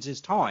he needs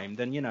is time,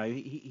 then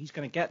he's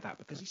going to get that,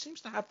 because he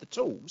seems to have the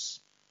tools.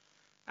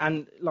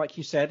 And like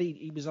you said,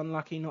 he was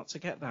unlucky not to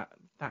get that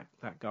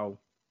goal.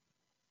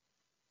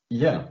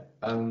 Yeah,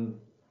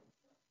 and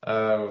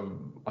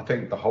I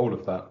think the whole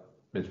of that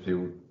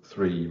midfield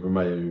three,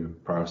 Romeu,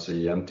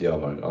 Prowsey and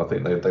Diallo, I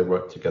think they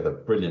worked together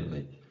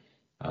brilliantly.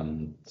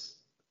 And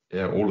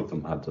yeah, all of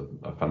them had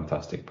a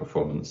fantastic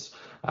performance.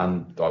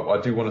 And I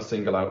do want to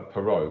single out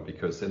Perrault,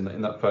 because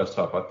in that first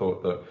half, I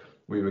thought that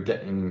we were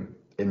getting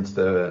into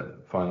the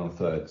final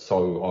third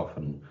so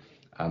often.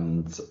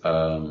 And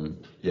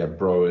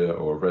Broja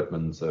or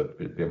Redmond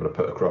would be able to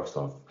put a cross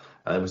off.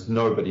 And there was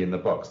nobody in the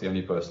box. The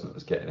only person that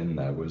was getting in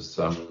there was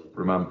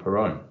Romain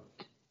Perrault.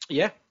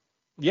 Yeah,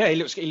 he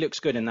looks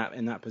good in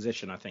that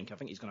position. I think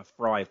he's going to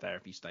thrive there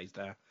if he stays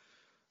there.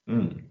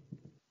 Mm.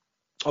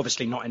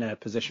 Obviously, not in a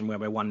position where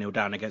we're 1-0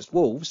 down against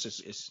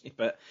Wolves,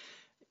 but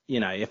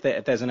if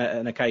there's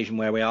an occasion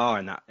where we are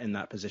in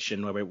that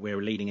position where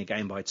we're leading a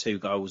game by 2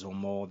 goals or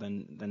more,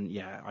 then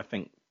yeah, I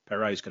think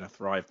Perrault's going to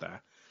thrive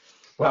there.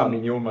 Well,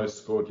 he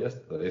almost scored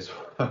yesterday as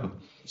well.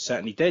 He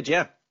certainly did,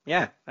 yeah.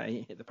 Yeah,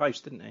 he hit the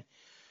post, didn't he?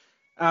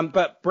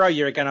 But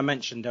Broja, again, I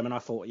mentioned him, and I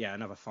thought, yeah,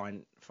 another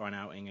fine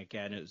outing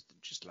again. It was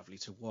just lovely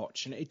to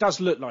watch. And it does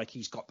look like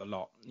he's got the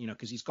lot,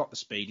 because he's got the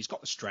speed, he's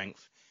got the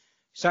strength.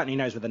 He certainly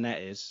knows where the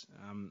net is.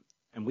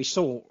 And we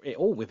saw it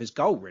all with his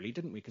goal, really,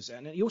 didn't we?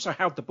 And he also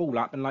held the ball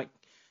up, and like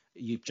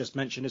you've just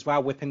mentioned as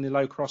well, whipping the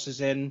low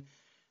crosses in.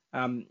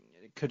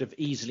 It could have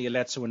easily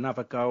led to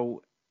another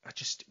goal.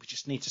 We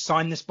just need to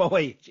sign this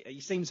boy.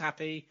 He seems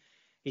happy.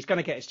 He's going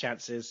to get his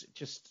chances.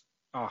 Just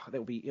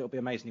it'll be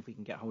amazing if we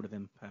can get hold of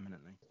him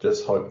permanently.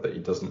 Just hope that he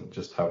doesn't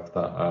just have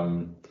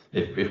that.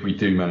 If we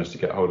do manage to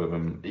get hold of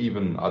him,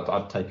 even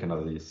I'd take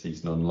another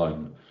season on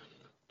loan.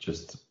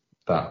 Just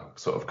that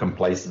sort of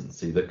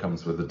complacency that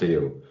comes with the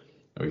deal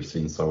that we've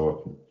seen so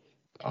often.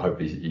 I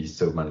hope he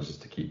still manages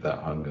to keep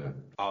that hunger.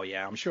 Oh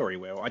yeah, I'm sure he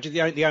will.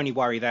 The only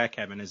worry there,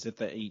 Kevin, is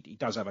that he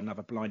does have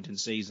another blinding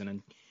season,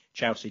 and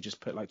Chelsea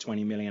just put like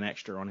 20 million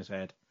extra on his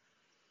head.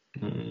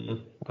 I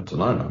don't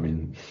know. I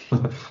mean,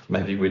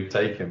 maybe we'd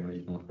take him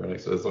even for an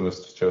extra, as long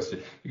as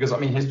Chelsea. Because I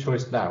mean, his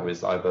choice now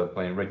is either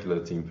playing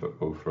regular team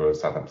football for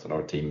Southampton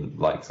or a team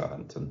like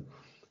Southampton,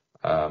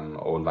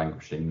 or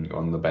languishing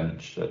on the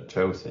bench at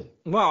Chelsea.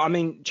 Well, I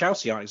mean,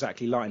 Chelsea aren't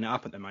exactly lighting it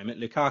up at the moment.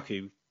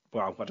 Lukaku.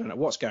 Well, I don't know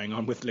what's going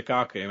on with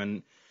Lukaku,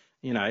 and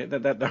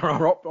there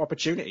are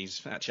opportunities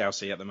at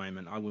Chelsea at the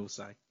moment. I will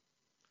say,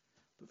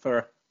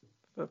 for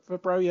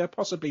Broja,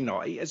 possibly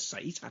not. As I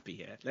say, he's happy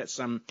here. Let's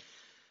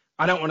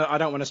I don't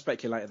want to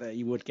speculate that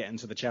he would get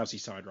into the Chelsea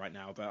side right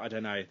now, but I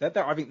don't know.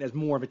 I think there's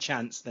more of a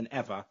chance than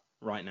ever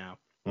right now.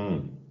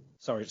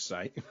 Sorry to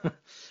say.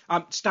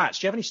 Stats.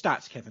 Do you have any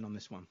stats, Kevin, on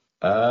this one?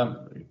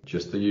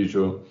 Just the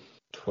usual.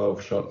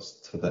 12 shots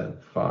to their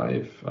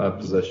 5.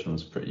 Possession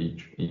was pretty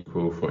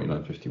equal,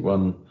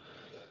 49-51.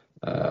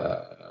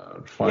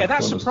 Yeah,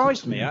 that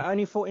surprised me.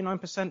 Only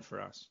 49% for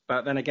us.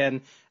 But then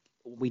again,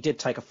 we did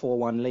take a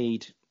 4-1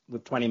 lead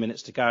with 20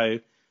 minutes to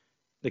go.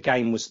 The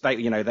game was,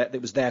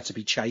 it was there to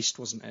be chased,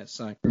 wasn't it?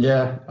 So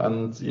yeah,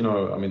 and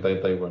I mean,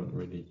 they weren't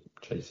really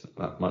chasing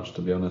that much,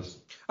 to be honest.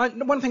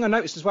 One thing I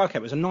noticed as well, Kev,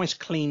 it was a nice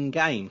clean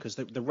game because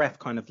the ref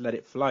kind of let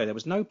it flow. There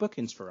was no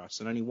bookings for us,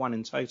 and only one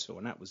in total,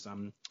 and that was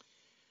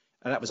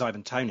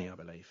Ivan Toney, I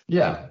believe.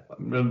 Yeah, I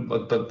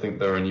don't think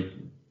there are any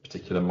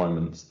particular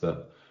moments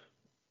that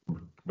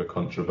were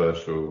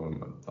controversial.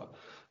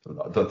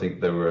 I don't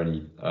think there were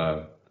any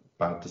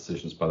bad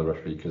decisions by the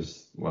referee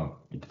because, well,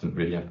 he didn't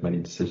really have many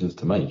decisions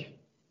to make.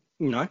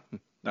 No,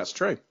 that's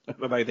true.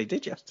 Although they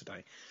did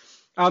yesterday.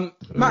 Man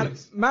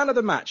of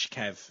the match,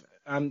 Kev.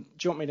 Do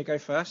you want me to go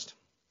first?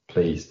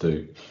 Please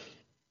do.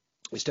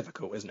 It's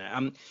difficult, isn't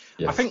it?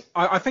 Yes.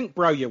 I think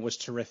Broja was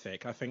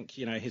terrific. I think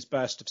his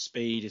burst of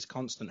speed, his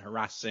constant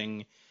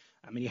harassing.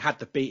 I mean, he had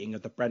the beating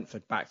of the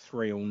Brentford back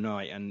three all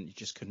night, and you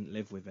just couldn't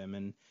live with him.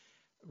 And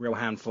real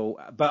handful.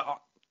 But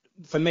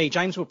for me,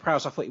 James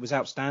Ward-Prowse, I thought he was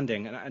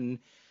outstanding, and I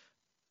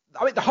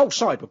mean the whole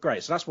side were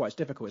great. So that's why it's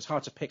difficult. It's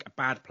hard to pick a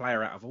bad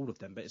player out of all of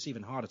them, but it's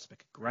even harder to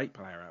pick a great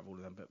player out of all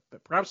of them.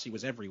 But Prowse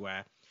was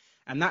everywhere,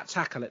 and that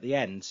tackle at the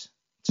end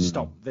to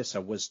stop Visser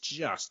was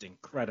just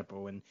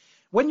incredible. And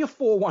when you're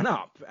 4-1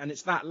 up and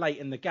it's that late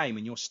in the game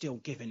and you're still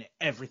giving it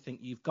everything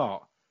you've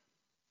got,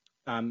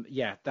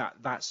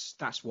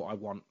 that's what I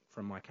want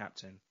from my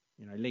captain.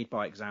 Lead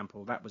by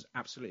example. That was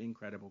absolutely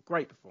incredible.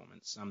 Great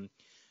performance. And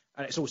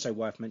it's also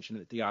worth mentioning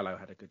that Diallo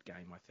had a good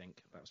game, I think.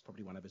 That was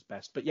probably one of his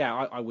best. But yeah,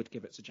 I would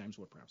give it to James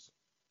Ward-Prowse.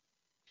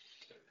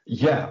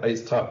 Yeah,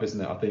 it's tough,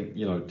 isn't it? I think,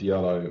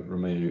 Diallo,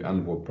 Romeu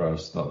and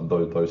Ward-Prowse,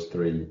 those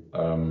three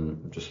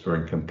just were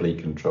in complete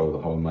control the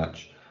whole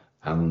match.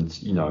 And,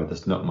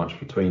 there's not much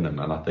between them.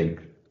 And I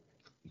think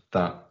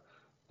that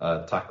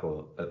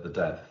tackle at the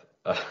death,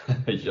 I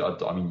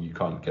mean, you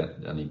can't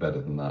get any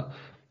better than that.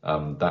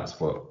 That's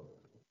what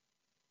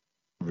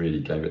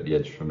really gave it the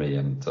edge for me.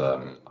 And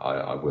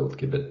I will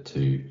give it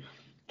to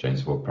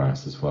James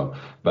Ward-Prowse as well.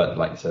 But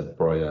like you said,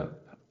 Broja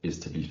is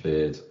to be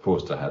feared.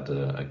 Forster had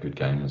a good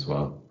game as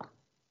well.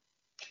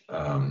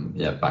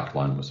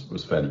 Backline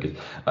was fairly good.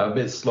 A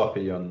bit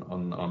sloppy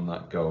on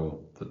that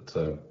goal that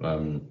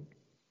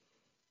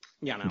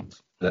Jan out.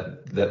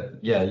 Let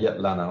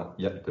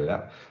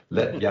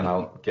Jan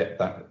out get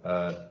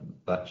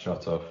that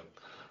shot off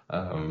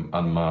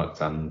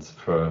unmarked, and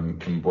for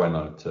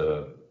Bueno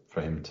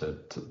for him to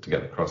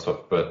get the cross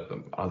off. But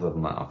other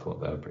than that, I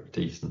thought they were pretty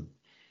decent.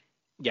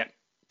 Yeah.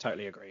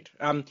 Totally agreed.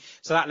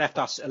 So that left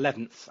us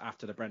 11th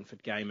after the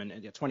Brentford game,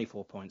 and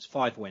 24 points,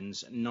 5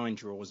 wins, 9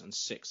 draws, and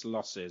 6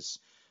 losses.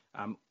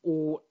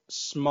 All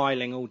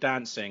smiling, all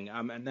dancing.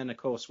 And then, of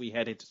course, we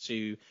headed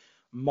to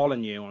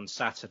Molineux on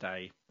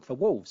Saturday for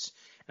Wolves.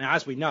 Now,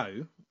 as we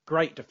know,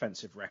 great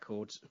defensive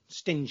record,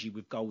 stingy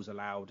with goals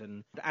allowed,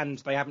 and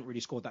they haven't really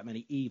scored that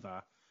many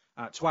either.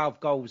 12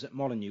 goals at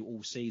Molineux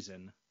all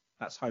season.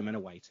 That's home and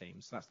away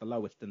teams. That's the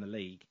lowest in the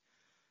league.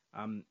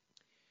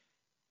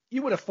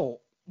 You would have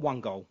thought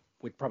one goal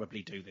would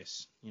probably do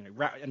this,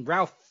 and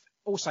Ralph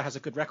also has a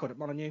good record at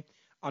Molineux,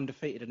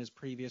 undefeated in his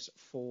previous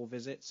 4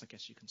 visits. I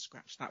guess you can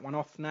scratch that one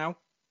off now,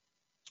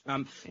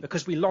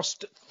 because we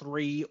lost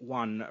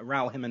 3-1.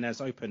 Raul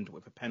Jimenez opened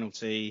with a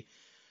penalty.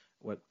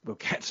 We'll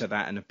get to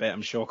that in a bit,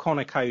 I'm sure.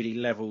 Connor Cody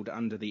levelled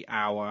under the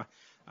hour,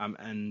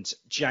 and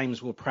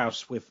James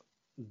Ward-Prowse with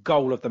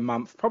goal of the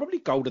month, probably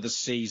goal of the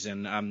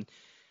season.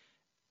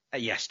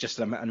 Yes, just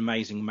an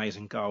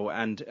amazing goal,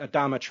 and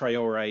Adama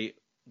Traore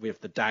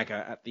with the dagger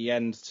at the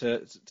end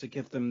to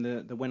give them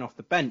the win off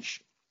the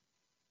bench.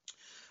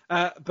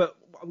 But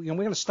we're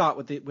going to start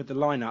with the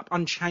lineup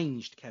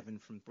unchanged, Kevin,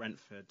 from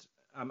Brentford.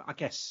 I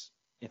guess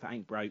if it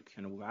ain't broke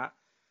and all that.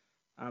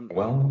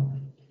 Well,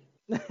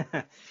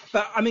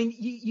 But I mean,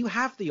 you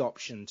have the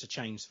option to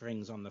change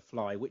things on the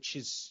fly, which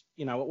is,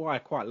 why I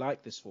quite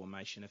like this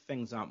formation. If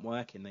things aren't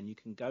working, then you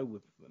can go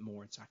with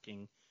more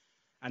attacking.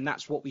 And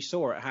that's what we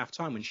saw at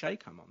half-time when Shea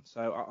come on.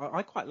 So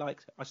I quite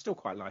liked it. I still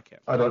quite like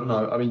it. I don't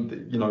know. I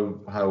mean, you know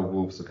how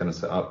Wolves are going to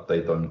set up.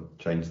 They don't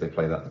change. They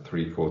play that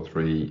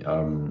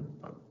 3-4-3.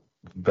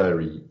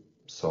 Very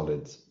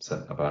solid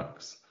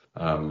centre-backs.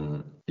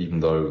 Even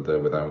though they're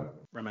without...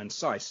 Romain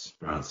Saiss.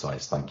 Romain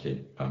Saiss, thank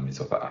you.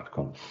 He's off at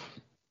AFCON.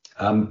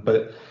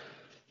 But,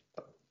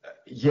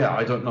 yeah,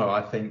 I don't know.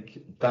 I think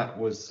that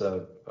was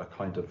a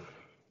kind of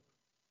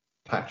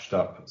patched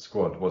up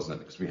squad, wasn't it?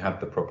 Because we had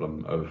the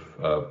problem of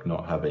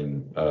not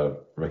having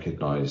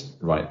recognised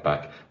right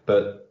back.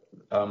 But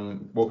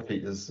Walker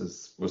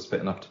Peters was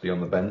fit enough to be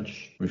on the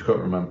bench. We've got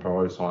Romain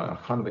Perraud, so I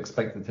kind of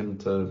expected him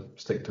to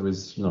stick to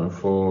his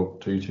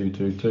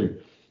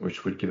 4-2-2-2-2,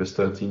 which would give us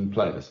 13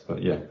 players.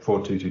 But yeah,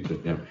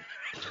 4-2-2-2, yeah.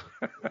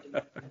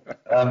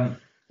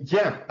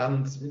 Yeah,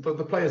 and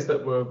the players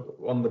that were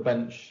on the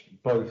bench,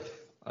 both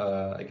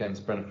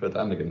against Brentford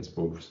and against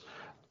Wolves,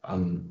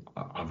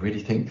 I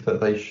really think that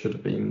they should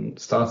have been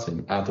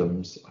starting.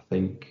 Adams, I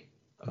think,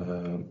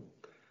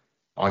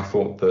 I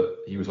thought that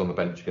he was on the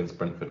bench against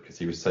Brentford because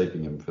he was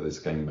saving him for this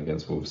game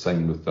against Wolves.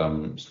 Same with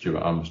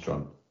Stuart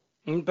Armstrong.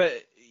 But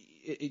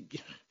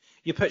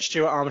you put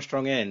Stuart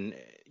Armstrong in.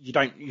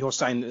 You're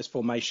saying that this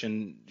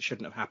formation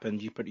shouldn't have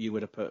happened. You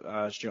would have put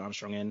Stuart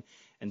Armstrong in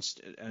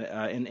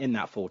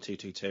that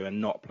 4-2-2-2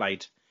 and not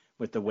played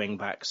with the wing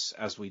backs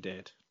as we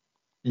did.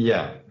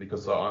 Yeah,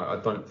 because I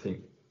don't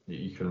think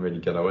you can really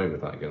get away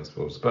with that against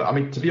Wolves. But I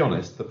mean, to be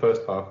honest, the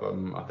first half,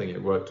 I think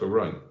it worked all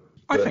right.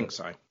 I think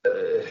so.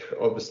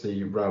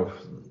 Obviously, Ralph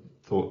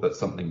thought that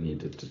something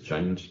needed to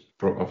change.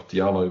 Brought off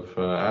Diallo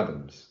for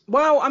Adams.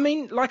 Well, I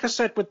mean, like I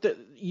said,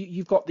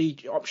 you've got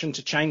the option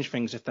to change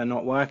things if they're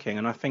not working,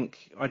 and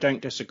I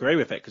don't disagree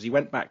with it because he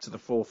went back to the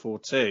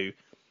 4-4-2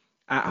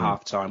 at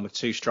half-time with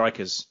two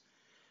strikers,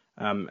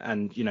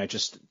 and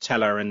just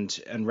Teller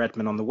and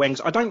Redmond on the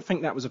wings. I don't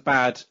think that was a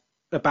bad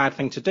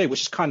thing to do,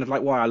 which is kind of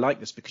like why I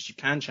like this, because you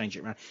can change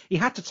it around. He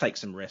had to take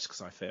some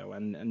risks, I feel,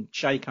 and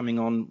Shea coming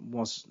on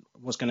was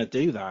going to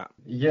do that.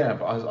 Yeah,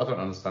 but I don't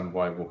understand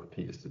why Walker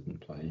Peters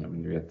didn't play. I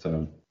mean, we had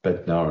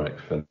Bednarek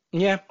for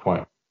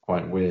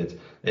quite weird.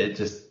 It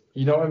just,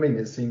 you know what I mean?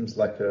 It seems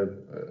like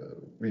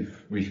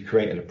we've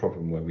created a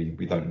problem where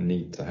we don't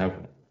need to have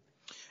it.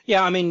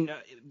 Yeah, I mean,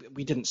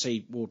 we didn't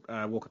see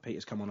Walker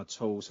Peters come on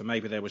at all, so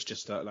maybe there was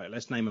just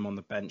let's name him on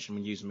the bench and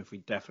we use him if we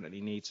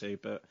definitely need to,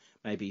 but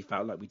maybe he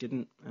felt like we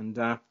didn't, and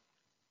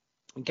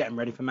get him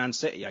ready for Man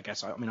City, I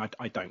guess.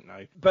 I don't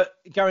know. But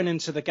going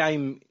into the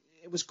game,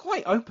 it was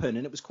quite open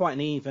and it was quite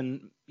an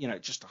even,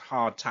 just a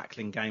hard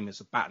tackling game.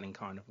 It's a battling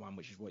kind of one,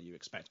 which is what you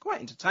expect.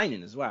 Quite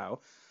entertaining as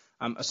well,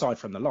 aside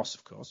from the loss,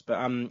 of course, but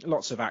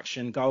lots of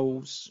action,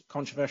 goals,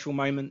 controversial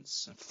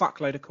moments, a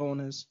fuckload of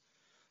corners.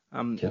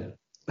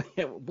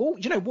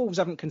 Wolves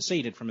haven't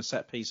conceded from a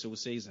set piece all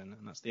season,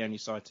 and that's the only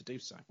side to do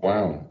so.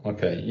 Wow.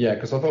 Okay. Yeah,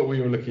 because I thought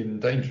we were looking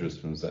dangerous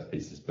from set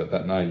pieces,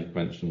 but now you've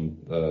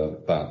mentioned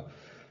that.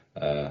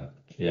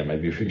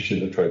 Maybe we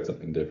should have tried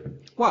something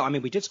different. Well, I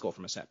mean, we did score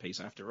from a set piece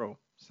after all.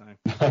 So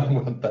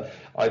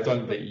I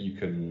don't think you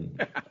can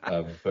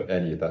put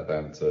any of that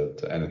down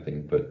to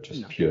anything but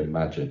just pure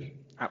magic.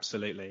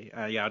 Absolutely.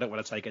 I don't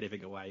want to take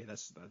anything away.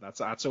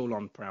 That's all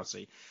on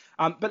Prowsey.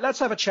 But let's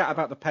have a chat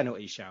about the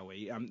penalty, shall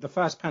we? The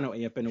first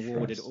penalty have been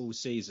awarded all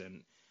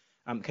season.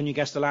 Can you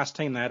guess the last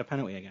team they had a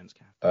penalty against,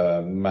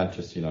 Kev?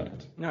 Manchester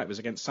United. No, it was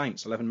against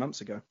Saints 11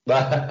 months ago.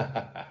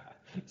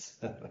 That's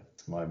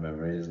my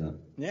memory, isn't it?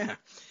 Yeah.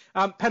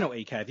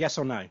 Penalty, Kev, yes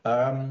or no?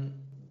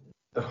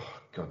 Oh,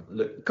 God.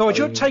 Look, God,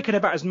 you're taking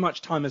about as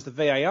much time as the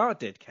VAR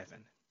did,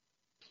 Kevin.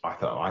 I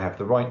thought I have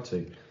the right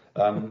to.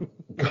 God,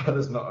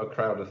 there's not a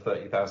crowd of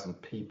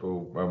 30,000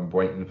 people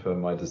waiting for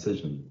my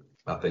decision.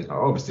 I think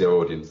obviously our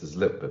audience is a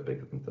little bit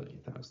bigger than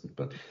 30,000,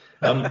 but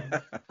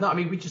no, I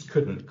mean, we just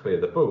couldn't clear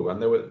the ball,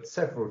 and there were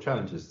several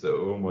challenges that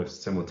were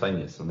almost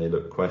simultaneous, and they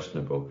looked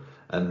questionable.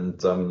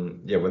 And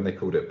when they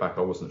called it back,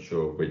 I wasn't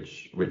sure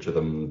which of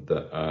them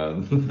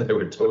that they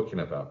were talking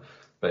about.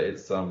 But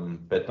it's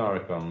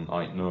Bednarek on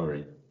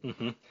Ait-Nouri,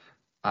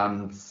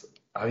 and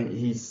I mean,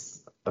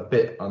 he's a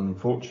bit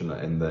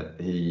unfortunate in that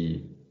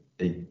he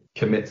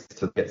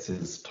gets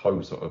his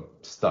toe sort of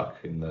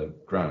stuck in the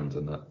ground,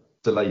 and that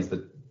delays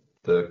the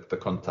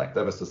contact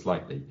ever so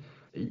slightly.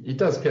 He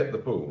does get the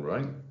ball,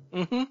 right?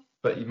 Mm-hmm.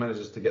 But he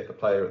manages to get the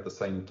player at the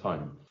same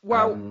time.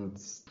 Well, and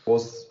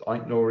was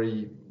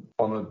Ait-Nouri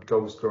on a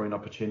goal-scoring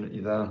opportunity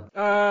there?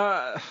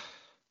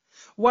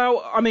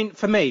 Well, I mean,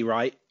 for me,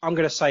 right, I'm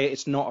going to say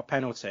it's not a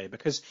penalty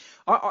because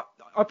I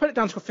put it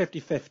down to a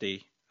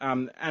 50-50.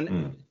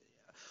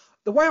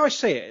 The way I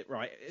see it,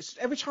 right, it's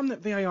every time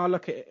that VAR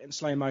look at it in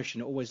slow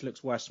motion, it always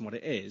looks worse than what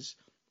it is.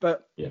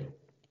 But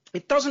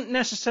it doesn't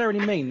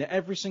necessarily mean that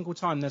every single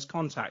time there's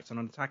contact on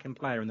an attacking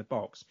player in the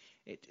box,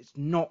 it's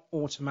not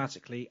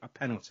automatically a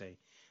penalty.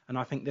 And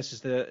I think this is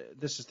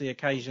the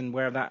occasion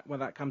where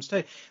that comes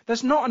to.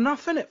 There's not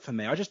enough in it for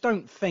me. I just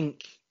don't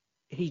think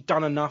he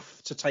done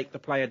enough to take the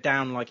player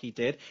down like he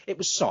did. It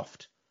was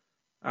soft.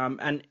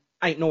 And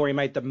Ait-Nouri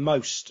made the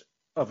most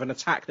of an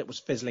attack that was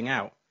fizzling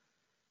out.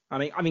 I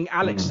mean,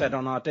 Alex said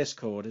on our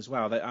Discord as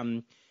well that,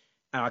 and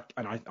I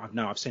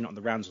know I've seen it on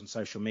the rounds on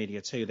social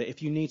media too, that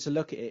if you need to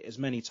look at it as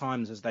many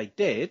times as they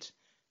did,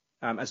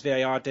 as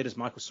VAR did, as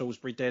Michael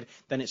Salisbury did,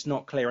 then it's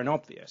not clear and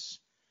obvious.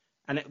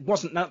 And it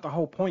wasn't the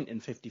whole point in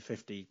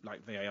 50-50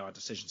 like VAR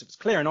decisions. If it's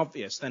clear and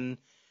obvious, then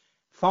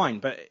fine.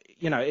 But,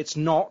 it's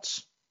not.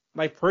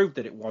 They proved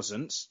that it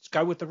wasn't.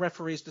 Go with the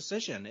referee's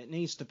decision. It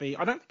needs to be.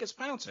 I don't think it's a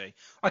penalty.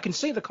 I can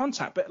see the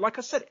contact, but like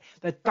I said,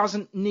 there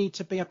doesn't need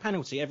to be a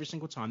penalty every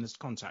single time there's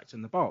contact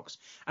in the box.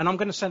 And I'm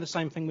going to say the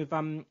same thing with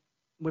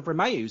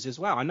Romeu's as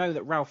well. I know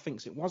that Ralph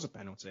thinks it was a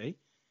penalty,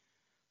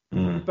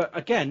 but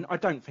again, I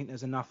don't think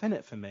there's enough in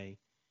it for me.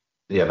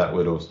 Yeah, that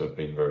would also have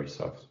been very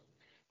soft.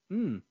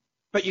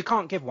 But you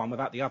can't give one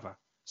without the other.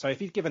 So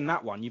if you've given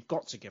that one, you've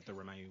got to give the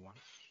Romeu one.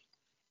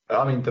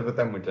 I mean,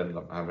 then we'd end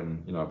up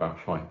having, about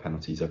 5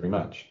 penalties every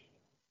match.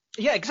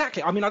 Yeah,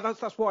 exactly. I mean,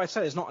 that's why I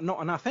say there's not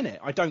enough in it.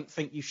 I don't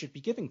think you should be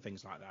giving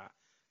things like that.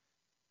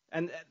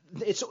 And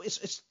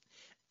it's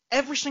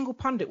every single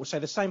pundit will say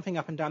the same thing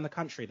up and down the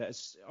country.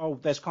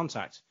 There's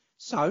contact.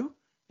 So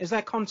is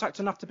there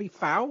contact enough to be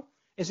foul?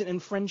 Is it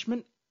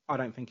infringement? I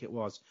don't think it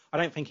was. I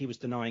don't think he was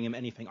denying him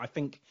anything. I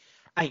think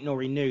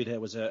Ait-Nouri knew there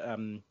was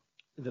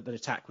that the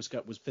attack was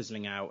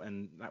fizzling out,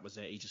 and that was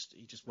it. He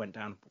just went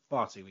down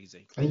far too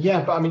easy.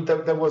 Yeah, but I mean,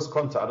 there was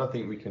contact. I don't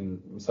think we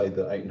can say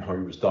that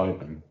Ait-Nouri was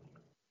diving.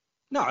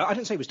 No, I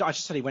didn't say he was. I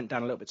just said he went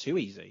down a little bit too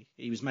easy.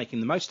 He was making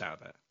the most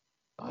out of it.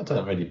 I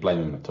don't really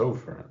blame him at all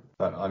for it.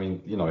 But, I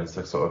mean, it's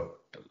a sort of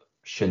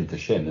shin to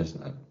shin,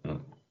 isn't it?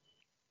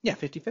 Yeah,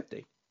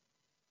 50-50.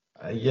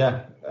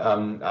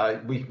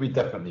 We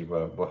definitely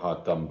were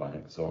hard done by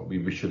it. So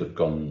we should have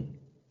gone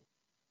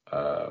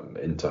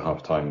into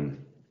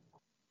half-time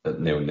at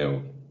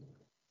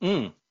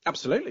 0-0.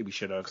 Absolutely, we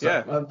should have.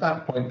 Yeah. At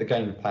that point, the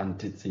game plan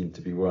did seem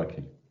to be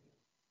working.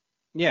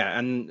 Yeah,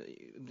 and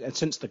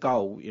since the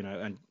goal,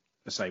 and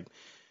I say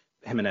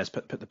Jimenez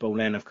put the ball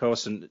in, of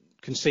course, and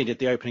conceded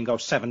the opening goal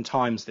 7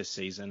 times this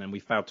season, and we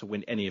failed to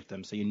win any of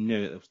them, so you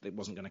knew it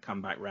wasn't going to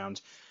come back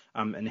round.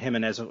 And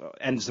Jimenez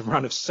ends the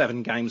run of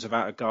 7 games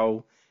without a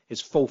goal,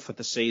 his 4th of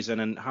the season,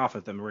 and half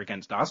of them were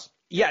against us.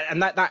 Yeah,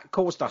 and that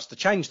caused us to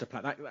change the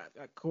plan.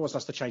 That caused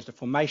us to change the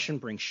formation,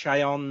 bring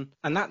Shea on,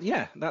 and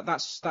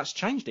that's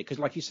changed it, because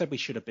like you said, we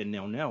should have been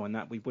 0-0, and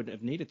that we wouldn't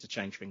have needed to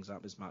change things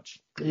up as much.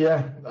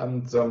 Yeah,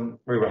 and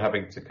we were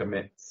having to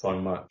commit so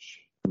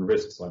much and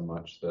risk so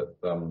much that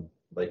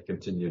they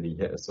continually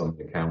hit us on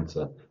the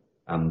counter,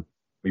 and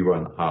we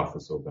weren't half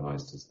as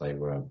organised as they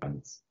were,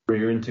 and we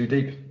were in too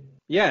deep.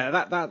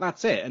 Yeah,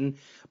 that's it.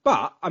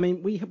 But I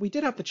mean, we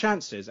did have the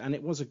chances, and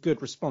it was a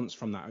good response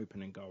from that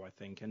opening goal, I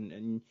think,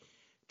 and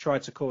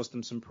tried to cause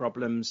them some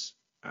problems,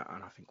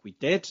 and I think we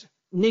did.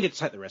 Needed to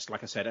take the risk,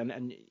 like I said,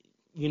 and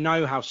you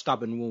know how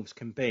stubborn Wolves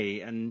can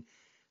be, and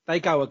they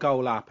go a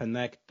goal up, and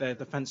their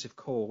defensive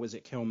core, was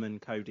it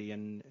Kilman, Cody,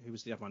 and who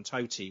was the other one?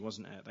 Totti,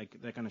 wasn't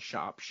it? They're going to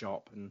shut up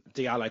shop, and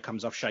Diallo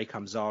comes off, Shea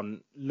comes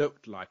on,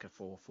 looked like a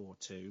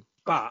 4-4-2.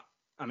 But,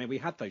 I mean, we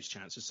had those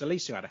chances.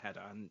 Salisu had a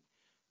header, and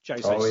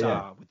Jose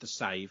Sarr with the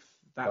save.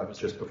 That was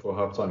just before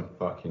half-time.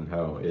 Fucking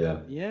hell,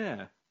 yeah.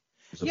 Yeah.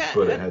 It was a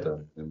bullet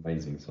header,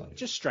 amazing save.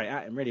 Just straight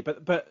at him, really.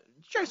 But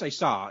Jose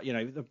Sarr,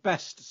 the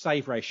best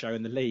save ratio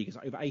in the league is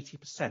over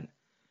 80%.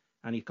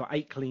 And he's got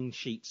 8 clean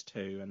sheets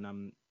too,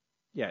 and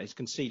he's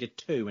conceded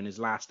 2 in his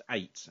last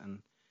 8,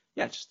 and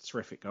just a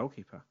terrific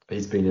goalkeeper.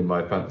 He's been in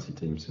my fantasy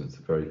team since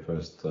the very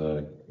first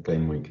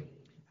game week.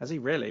 Has he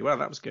really? Well,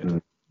 that was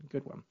good.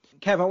 Good one.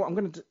 Kev, I'm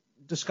going to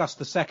discuss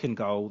the second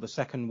goal, the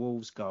second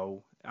Wolves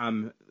goal.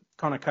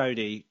 Connor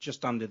Cody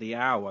just under the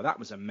hour. That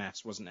was a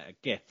mess, wasn't it? A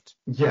gift.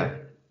 Yeah.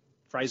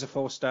 Fraser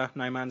Forster,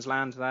 no man's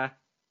land there.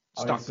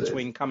 Stuck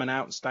between coming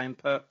out and staying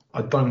put.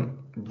 I don't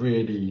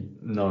really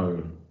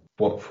know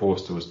what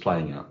Forster was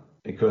playing at,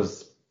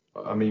 because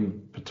I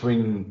mean,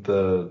 between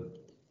the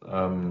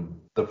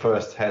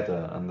first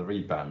header and the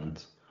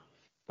rebound,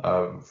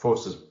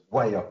 Forster's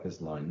way up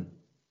his line,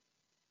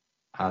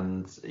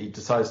 and he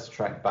decides to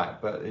track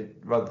back, but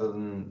rather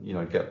than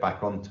get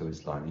back onto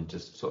his line, he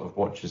just sort of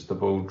watches the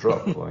ball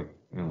drop, like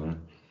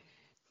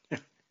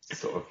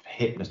sort of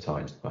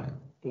hypnotised by it.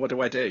 What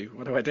do I do?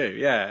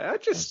 Yeah,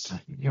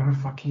 you're a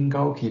fucking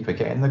goalkeeper.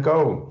 Get in the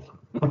goal.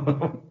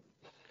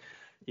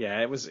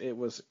 Yeah, it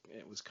was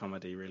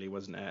comedy, really,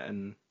 wasn't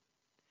it?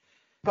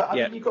 But I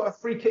mean, you got a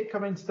free kick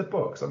coming into the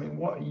box. I mean,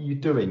 what are you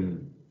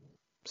doing?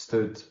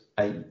 Stood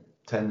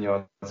 8-10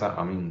 yards out.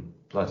 I mean,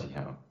 bloody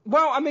hell.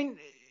 Well, I mean,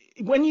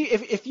 when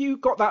if you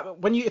got that,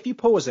 if you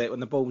pause it when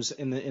the ball's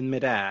in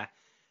midair,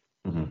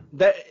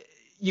 that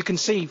you can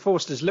see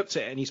Forster's looked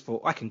at it and he's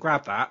thought, I can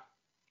grab that,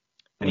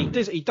 and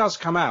he does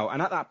come out,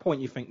 and at that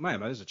point you think,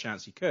 man, there's a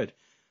chance he could.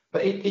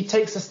 But he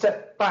takes a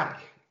step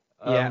back.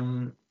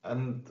 And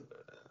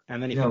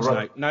then he thinks,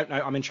 no,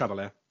 I'm in trouble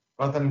here.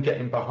 Rather than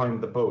getting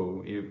behind the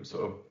ball, you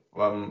sort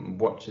of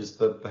watches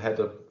the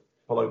header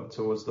follow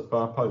towards the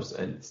far post,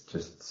 and it's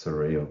just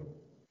surreal.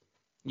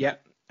 Yeah,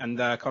 And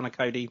Connor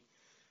Cody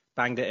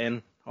banged it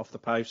in off the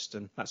post,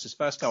 and that's his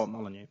first goal at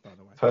Molineux, by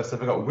the way. First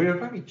ever goal. We're a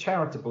very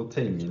charitable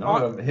team, you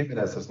know.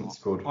 Jimenez hasn't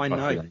scored. I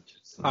know.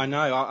 I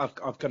know.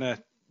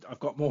 I've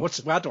got more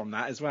to add on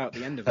that as well at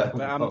the end of it.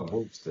 But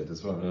Wolves did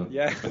as well.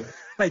 Yeah,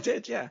 they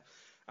did. Yeah.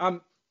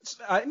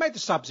 It made the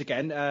subs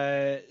again.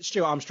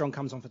 Stuart Armstrong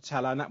comes on for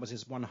Teller, and that was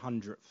his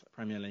 100th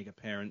Premier League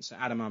appearance.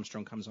 Adam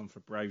Armstrong comes on for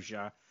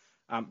Brozier.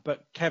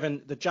 But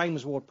Kevin, the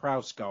James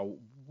Ward-Prowse goal.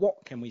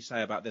 What can we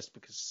say about this?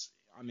 Because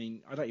I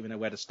mean, I don't even know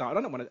where to start.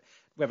 I don't know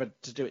whether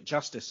to do it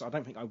justice. I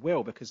don't think I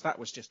will, because that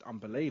was just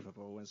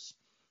unbelievable.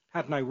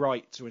 Had no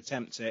right to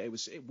attempt it. It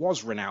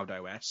was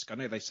Ronaldo-esque. I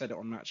know they said it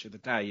on Match of the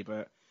Day,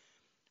 but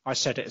I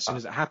said it as soon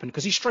as it happened,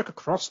 because he struck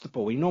across the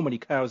ball. He normally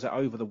curls it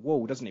over the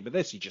wall, doesn't he? But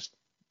this, he just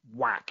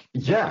whack.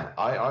 Yeah,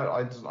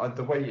 I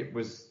the way it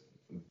was,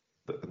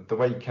 the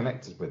way he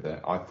connected with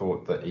it, I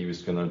thought that he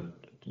was gonna,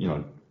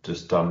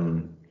 just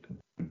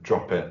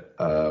drop it.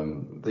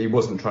 He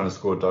wasn't trying to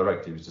score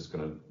directly. He was just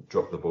gonna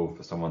drop the ball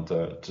for someone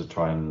to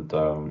try and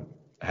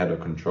header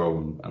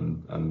control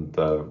and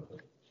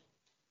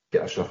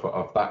get a shot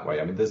off that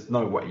way. I mean, there's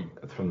no way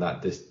from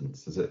that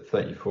distance. Is it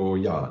 34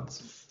 yards?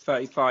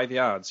 35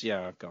 yards.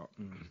 Yeah, I've got.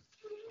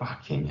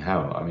 Fucking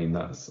hell! I mean,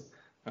 that's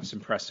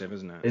impressive,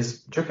 isn't it? Do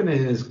you reckon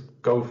in his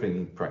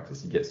golfing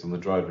practice he gets on the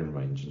driving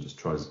range and just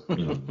tries,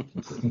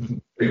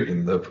 booting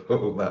the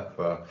ball that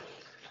far?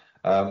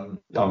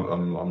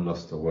 I'm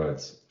lost for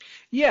words.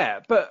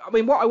 Yeah, but I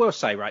mean, what I will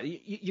say, right?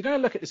 You're going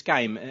to look at this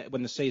game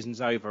when the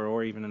season's over,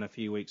 or even in a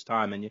few weeks'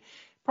 time, and you're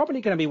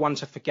probably going to be one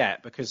to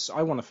forget, because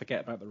I want to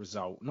forget about the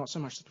result, not so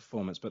much the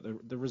performance, but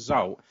the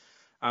result.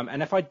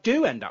 And if I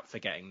do end up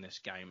forgetting this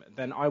game,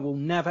 then I will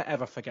never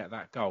ever forget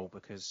that goal,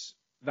 because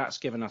that's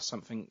given us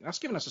something. That's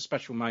given us a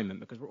special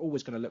moment, because we're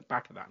always going to look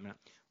back at that. Now,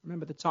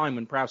 remember the time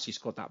when Prowse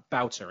scored that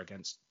belter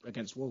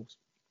against Wolves.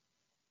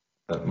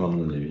 That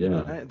Molineux,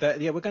 yeah.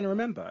 Yeah, we're going to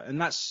remember. And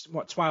that's,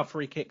 12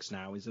 free kicks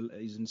now. He's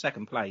in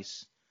second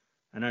place,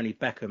 and only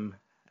Beckham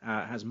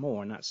has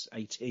more, and that's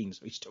 18.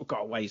 So he's still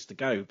got a ways to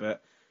go.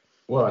 But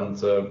and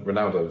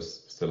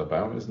Ronaldo's still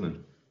about,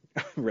 isn't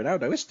he?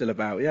 Ronaldo is still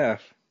about, yeah.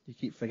 You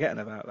keep forgetting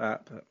about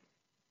that.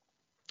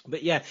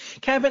 But yeah,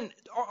 Kevin,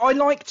 I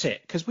liked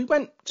it, because we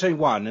went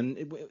 2-1,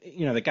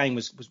 and the game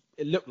was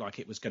it looked like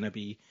it was going to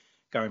be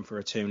going for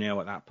a 2-0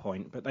 at that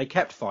point. But they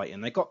kept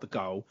fighting. They got the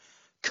goal.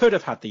 Could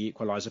have had the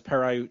equaliser.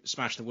 Perrault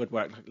smashed the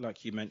woodwork,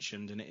 like you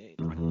mentioned, and it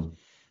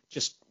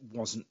just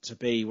wasn't to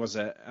be, was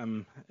it?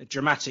 A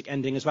dramatic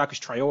ending as well,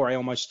 because Traore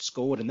almost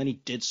scored, and then he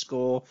did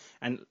score,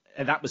 and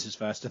that was his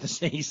first of the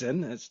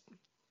season. It's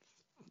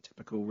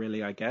typical,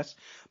 really, I guess.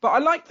 But I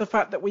like the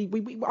fact that we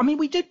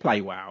did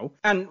play well,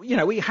 and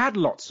we had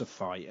lots of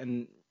fight,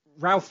 and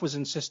Ralph was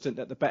insistent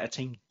that the better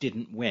team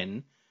didn't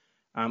win.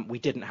 We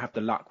didn't have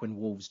the luck when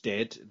Wolves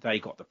did. They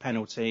got the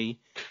penalty.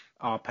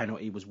 Our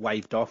penalty was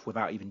waved off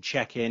without even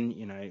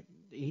checking.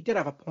 He did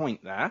have a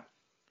point there.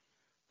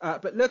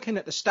 But looking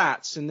at the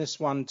stats in this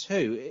one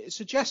too, it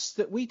suggests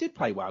that we did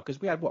play well,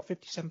 because we had,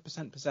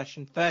 57%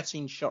 possession,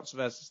 13 shots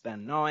versus their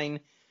 9,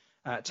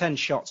 10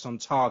 shots on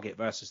target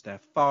versus their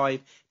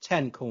 5,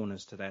 10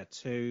 corners to their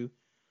 2.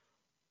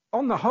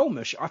 On the whole,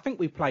 Mush, I think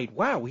we played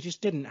well. We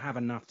just didn't have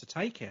enough to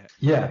take it.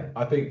 Yeah,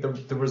 I think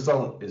the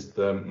result is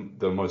the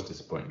most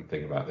disappointing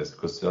thing about this,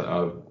 because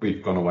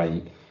we've gone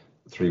away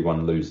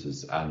 3-1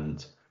 losers,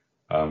 and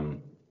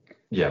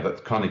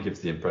that kind of gives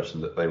the impression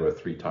that they were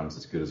 3 times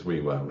as good as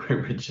we were,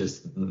 which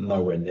is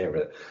nowhere near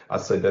it.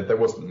 I'd say that there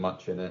wasn't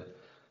much in it.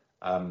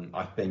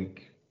 I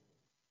think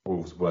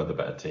Wolves were the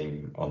better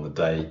team on the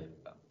day,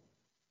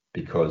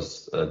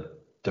 because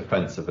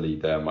defensively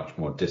they're much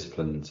more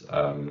disciplined.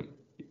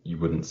 You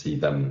wouldn't see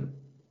them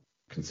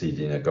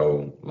conceding a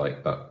goal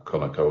like that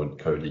Connor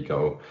Cody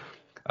goal.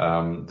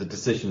 The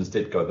decisions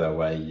did go their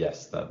way.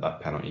 Yes,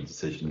 that penalty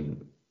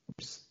decision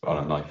was on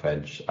a knife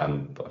edge,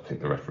 and I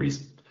think the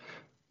referees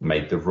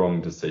made the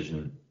wrong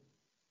decision.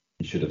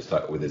 He should have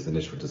stuck with his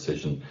initial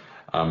decision.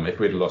 If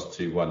we'd lost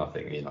 2-1, I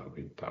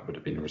think that would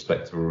have been a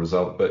respectable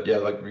result. But yeah,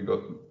 we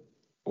got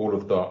all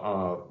of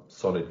our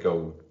solid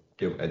goal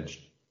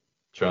gilt-edged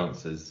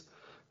chances.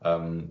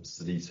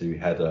 Sidisu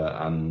header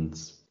and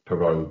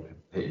Perrault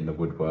hitting the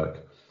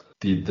woodwork.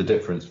 The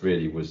difference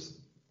really was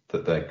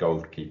that their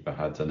goalkeeper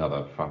had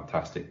another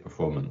fantastic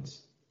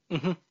performance.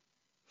 Mm-hmm.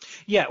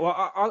 Yeah, well,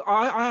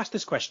 I asked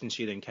this question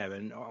to you then,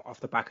 Kevin, off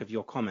the back of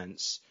your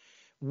comments.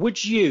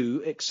 Would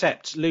you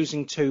accept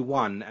losing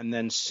 2-1 and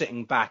then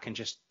sitting back and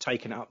just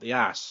taking it up the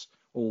ass?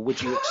 Or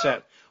would you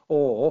accept,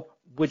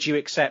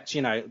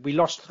 we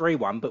lost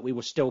 3-1, but we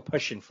were still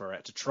pushing for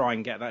it to try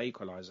and get that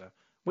equaliser?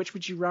 Which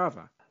would you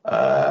rather?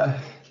 I'd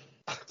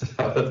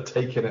have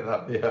taken it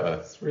up the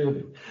arse,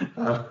 really.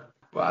 But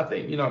I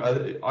think,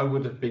 I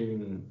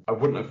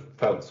wouldn't have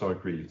felt so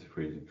aggrieved if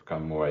we'd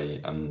come away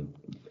and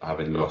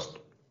having lost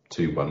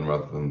 2-1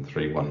 rather than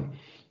 3-1.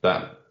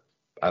 That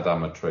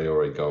Adama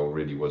Traore goal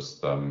really was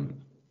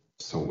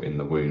salt in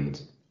the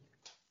wound,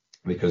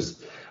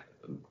 because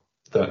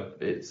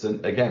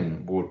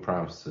again,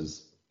 Ward-Prowse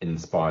has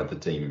inspired the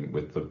team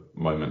with the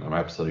moment of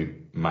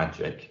absolute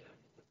magic.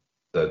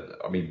 that,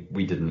 I mean,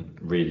 we didn't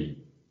really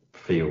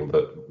feel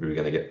that we were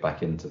going to get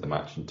back into the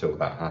match until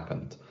that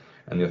happened.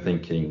 And you're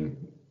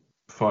thinking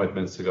 5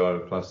 minutes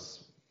ago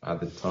plus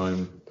added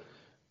time,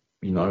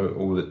 you know,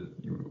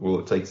 all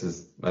it takes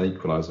is an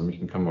equaliser and we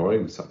can come away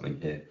with something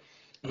here.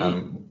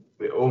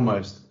 We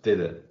almost did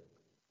it,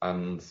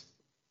 and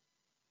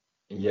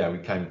yeah, we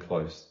came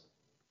close.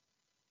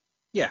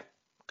 Yeah,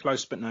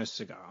 close but no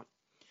cigar.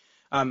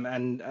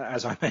 And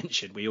as I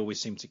mentioned, we always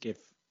seem to give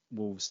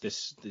Wolves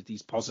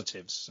these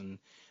positives. And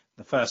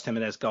the first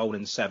Jimenez goal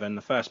in 7,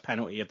 the first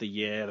penalty of the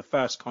year, the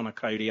first Connor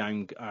Cody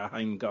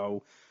home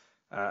goal,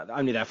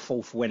 only their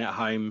 4th win at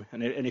home.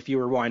 And if you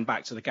rewind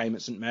back to the game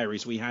at St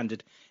Mary's, we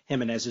handed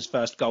Jimenez his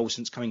first goal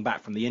since coming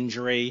back from the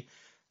injury.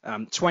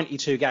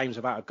 22 games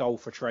without a goal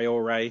for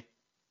Traore.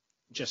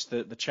 Just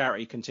the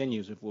charity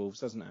continues with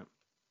Wolves, doesn't it?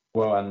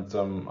 Well, and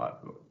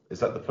is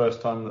that the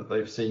first time that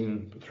they've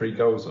seen 3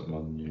 goals at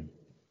Molineux?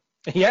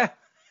 Yeah,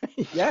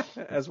 yeah,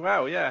 as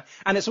well, yeah.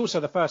 And it's also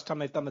the first time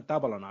they've done the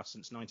double on us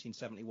since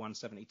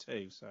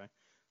 1971-72. So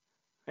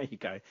there you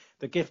go.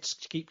 The gifts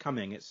keep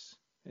coming. It's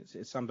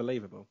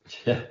unbelievable.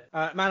 Yeah.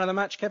 Man of the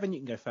match, Kevin, you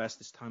can go first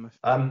this time.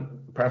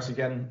 Perhaps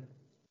again,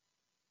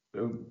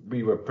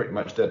 we were pretty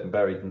much dead and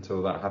buried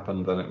until that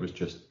happened, and it was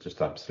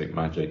just absolute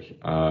magic.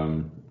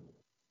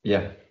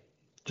 Yeah,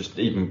 just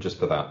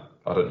for that,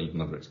 I don't need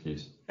another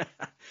excuse.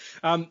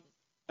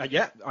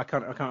 Yeah, I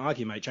can't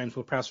argue, mate. James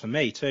Ward-Prowse for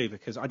me too,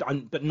 because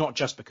but not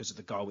just because of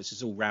the goal. This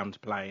is all round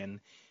play,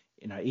 and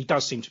you know he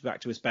does seem to be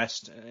back to his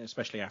best,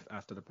 especially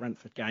after the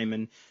Brentford game.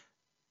 And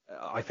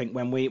I think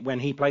when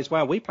he plays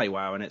well, we play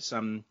well, and it's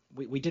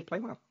we did play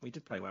well. We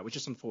did play well, which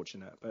is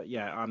unfortunate. But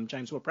yeah,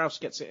 James Ward-Prowse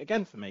gets it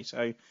again for me.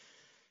 So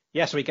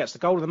yeah, so he gets the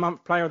goal of the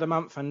month, player of the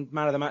month, and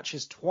man of the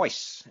matches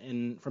twice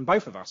from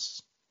both of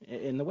us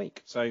in the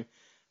week. So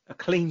a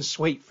clean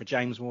sweep for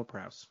James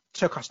Ward-Prowse.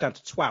 Took us down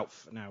to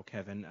 12th now,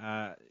 Kevin.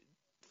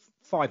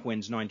 5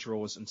 wins, 9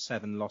 draws, and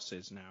 7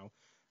 losses now,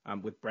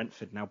 with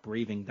Brentford now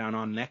breathing down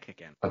our neck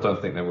again. I don't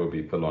think they will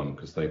be for long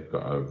because they've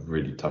got a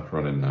really tough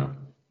run in now.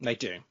 They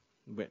do,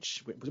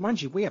 which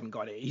mind you, we haven't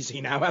got it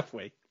easy now, have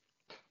we?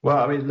 Well,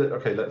 I mean,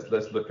 okay,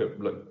 let's look.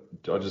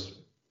 I just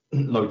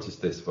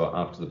noticed this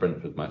after the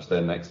Brentford match.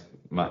 Their next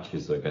match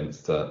is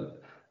against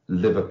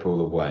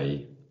Liverpool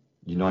away,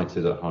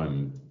 United at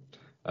home,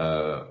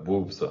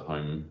 Wolves at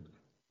home,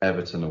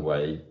 Everton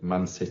away,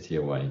 Man City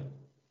away.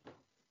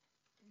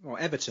 Well,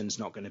 Everton's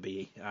not going to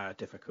be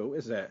difficult,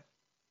 is it?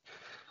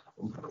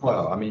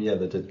 Well, I mean, yeah,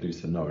 they did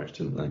lose to Norwich,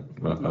 didn't they?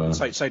 But,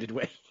 so did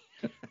we.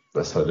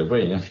 So did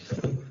we, yeah.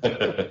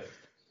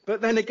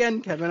 But then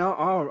again, Kevin,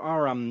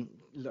 our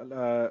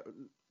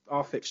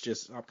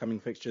fixtures, upcoming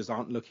fixtures,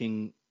 aren't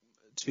looking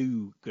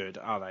too good,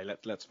 are they?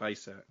 Let's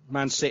face it.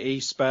 Man City,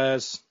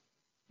 Spurs,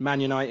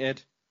 Man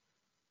United.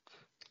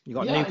 You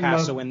got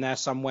Newcastle in there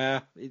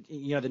somewhere.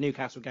 You know the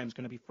Newcastle game's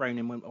going to be thrown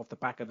in off the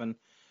back of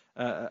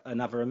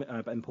another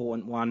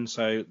important one.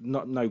 So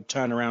no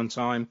turnaround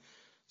time.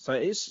 So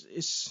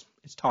it's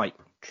tight.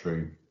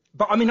 True.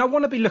 But I mean, I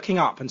want to be looking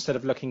up instead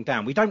of looking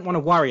down. We don't want to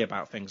worry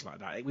about things like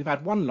that. We've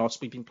had 1 loss.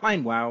 We've been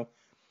playing well.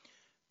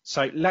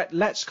 So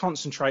let's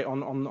concentrate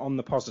on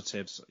the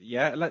positives.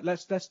 Yeah,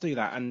 let's do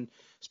that. And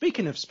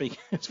speaking of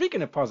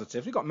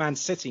positives, we've got Man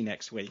City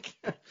next week.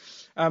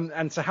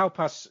 And to help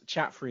us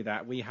chat through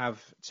that, we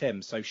have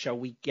Tim. So shall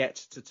we get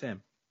to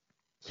Tim?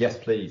 Yes,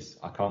 please.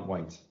 I can't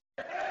wait.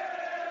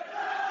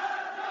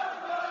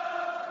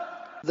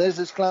 This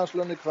is Klaus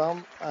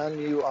Lundekvam, and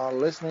you are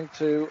listening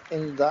to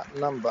In That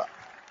Number.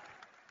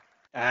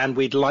 And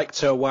we'd like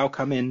to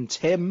welcome in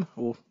Tim,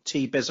 or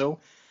T Bizzle.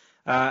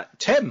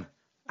 Tim,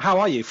 how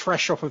are you?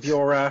 Fresh off of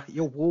your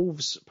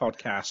Wolves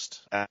podcast.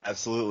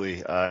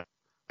 Absolutely. I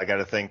got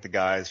to thank the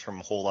guys from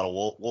a whole lot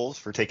of Wolves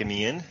for taking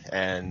me in,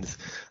 and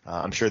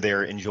I'm sure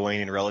they're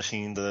enjoying and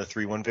relishing the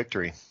 3-1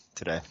 victory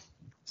today.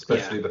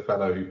 Especially the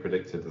fellow who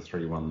predicted the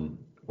 3-1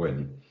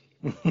 win.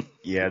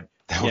 Yeah,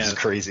 that was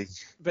crazy.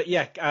 But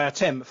yeah,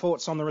 Tim,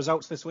 thoughts on the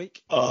results this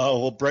week?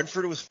 Well,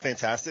 Brentford was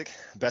fantastic.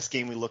 Best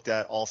game we looked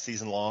at all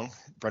season long.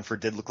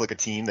 Brentford did look like a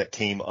team that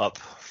came up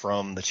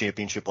from the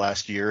championship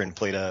last year and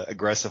played an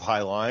aggressive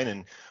high line,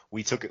 and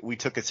we took it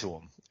to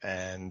them.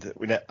 And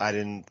I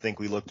didn't think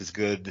we looked as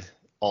good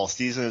all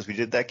season as we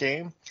did that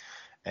game,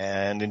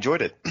 and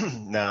enjoyed it.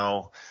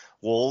 Now,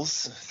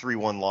 Wolves,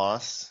 3-1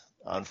 loss,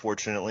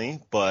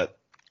 unfortunately, but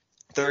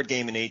third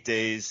game in 8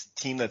 days,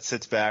 team that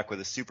sits back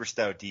with a super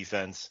stout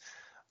defense,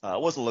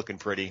 wasn't looking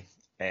pretty,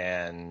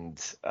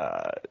 and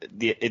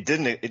it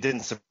didn't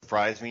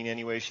surprise me in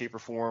any way, shape, or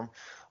form.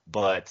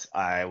 But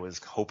I was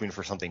hoping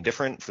for something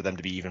different, for them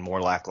to be even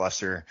more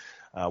lackluster.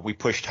 We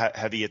pushed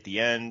heavy at the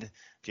end.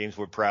 James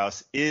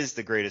Ward-Prowse is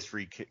the greatest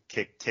free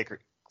kick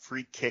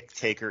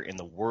taker in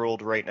the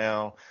world right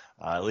now.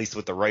 At least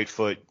with the right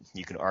foot,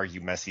 you can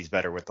argue Messi's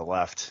better with the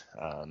left.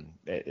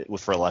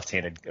 For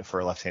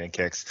left-handed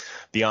kicks.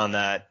 Beyond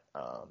that,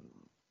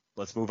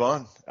 let's move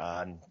on.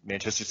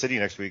 Manchester City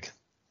next week.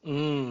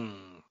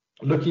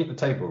 Looking at the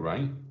table,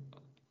 right?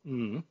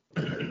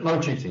 No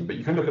cheating, but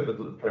you can look at the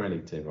Premier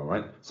League table,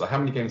 right? So how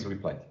many games have we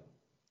played?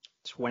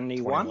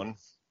 21.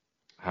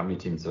 How many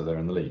teams are there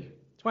in the league?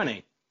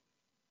 20.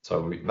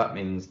 So that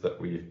means that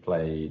we've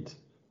played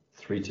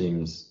 3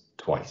 teams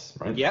twice,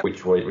 right? Yep.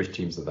 Which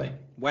teams are they?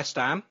 West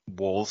Ham.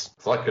 Wolves.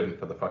 So I couldn't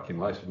for the fucking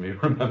life of me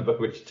remember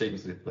which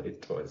teams we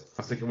played twice.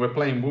 I was thinking we're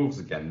playing Wolves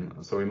again,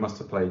 so we must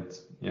have played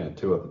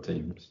 2 other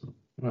teams.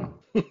 Well.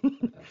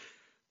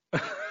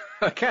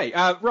 Okay,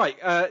 right.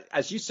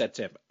 As you said,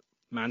 Tim,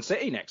 Man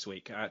City next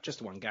week.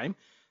 Just one game.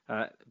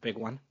 Big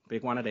one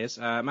it is.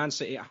 Man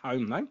City at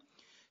home, though.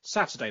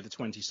 Saturday, the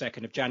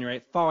 22nd of January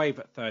at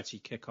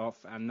 5:30 kickoff,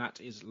 and that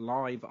is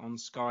live on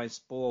Sky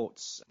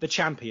Sports. The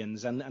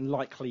champions and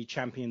likely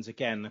champions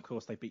again. Of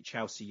course, they beat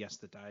Chelsea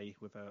yesterday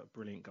with a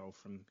brilliant goal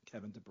from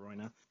Kevin De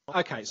Bruyne.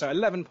 Okay, so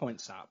 11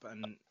 points up,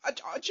 and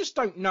I just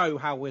don't know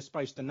how we're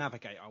supposed to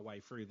navigate our way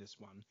through this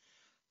one.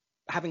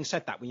 Having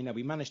said that, we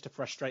managed to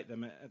frustrate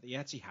them at the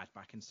Etihad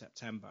back in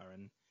September,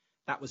 and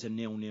that was a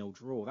 0-0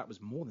 draw. That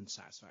was more than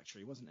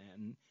satisfactory, wasn't it?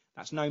 And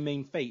that's no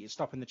mean feat. It's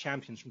stopping the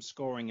champions from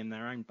scoring in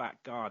their own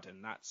back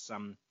garden. That's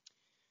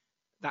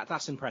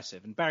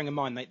impressive. And bearing in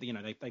mind,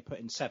 they put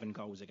in 7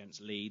 goals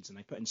against Leeds, and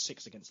they put in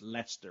 6 against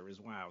Leicester as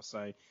well.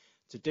 So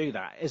to do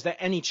that, is there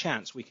any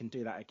chance we can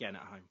do that again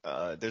at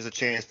home? There's a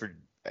chance for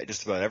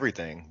just about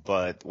everything,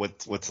 but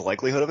what's the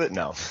likelihood of it?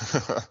 No.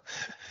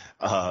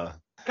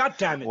 God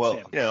damn it,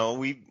 well, Tim.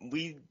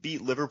 We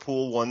beat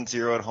Liverpool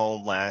 1-0 at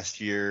home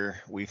last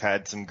year. We've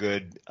had some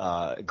good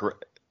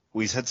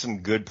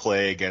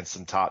play against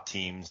some top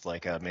teams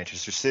like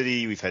Manchester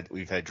City.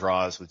 We've had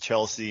draws with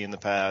Chelsea in the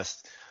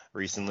past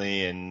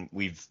recently, and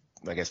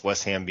I guess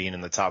West Ham being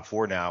in the top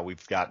 4 now,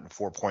 we've gotten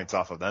 4 points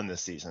off of them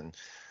this season.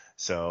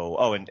 So,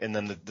 and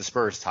then the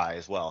Spurs tie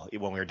as well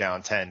when we were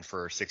down 10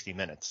 for 60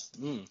 minutes.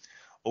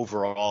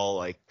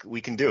 Overall,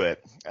 we can do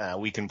it.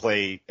 We can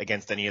play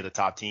against any of the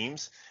top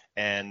teams.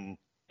 And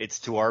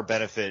it's to our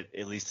benefit,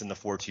 at least in the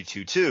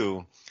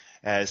 4-2-2-2,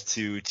 as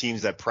to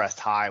teams that pressed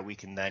high, we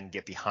can then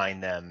get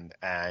behind them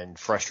and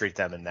frustrate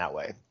them in that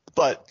way.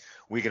 But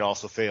we can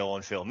also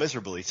fail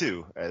miserably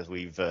too, as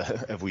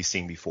we've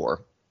seen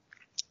before.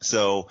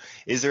 So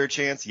is there a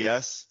chance?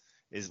 Yes.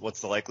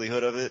 What's the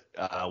likelihood of it?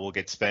 We'll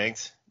get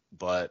spanked,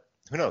 but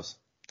who knows?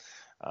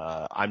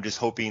 I'm just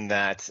hoping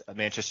that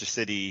Manchester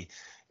City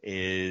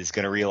is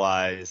going to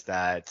realize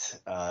that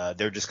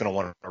they're just going to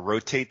want to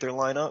rotate their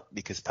lineup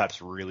because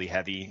Pep's really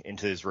heavy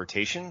into his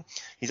rotation.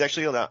 He's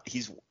actually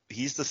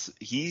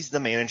he's the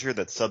manager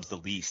that subs the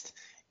least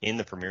in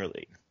the Premier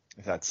League.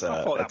 I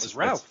thought that was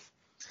Ralph.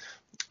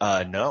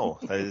 No,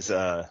 that is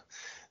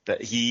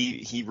that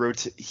he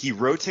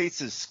rotates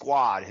his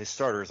squad, his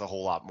starters a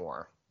whole lot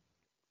more,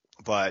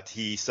 but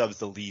he subs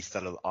the least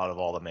out of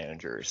all the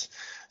managers.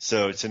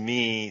 So to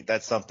me,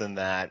 that's something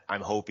that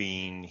I'm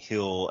hoping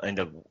he'll end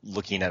up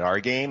looking at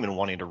our game and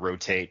wanting to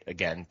rotate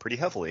again pretty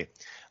heavily.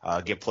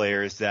 Get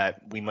players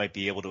that we might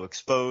be able to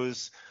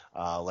expose,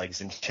 like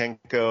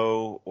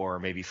Zinchenko, or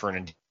maybe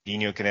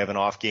Fernandinho can have an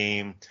off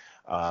game,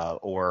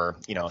 or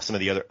some of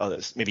the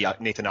others, maybe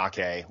Nathan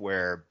Ake,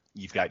 where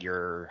you've got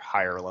your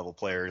higher level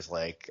players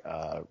like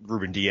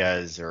Ruben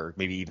Diaz, or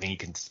maybe even he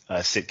can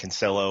sit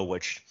Cancelo,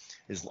 which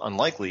is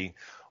unlikely,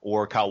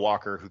 or Kyle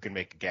Walker, who can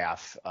make a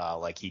gaffe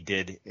like he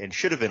did and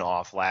should have been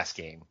off last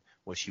game,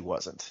 which he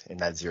wasn't in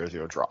that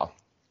 0-0 draw.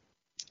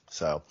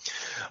 So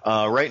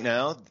right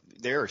now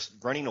they're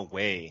running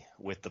away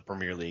with the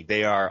Premier League.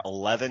 They are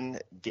 11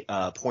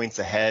 points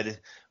ahead.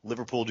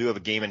 Liverpool do have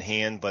a game in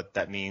hand, but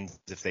that means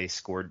if they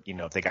scored,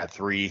 if they got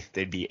 3,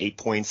 they'd be 8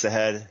 points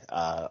ahead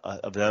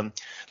of them.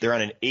 They're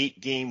on an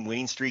 8-game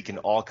winning streak in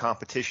all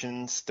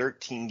competitions,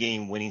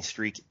 13-game winning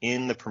streak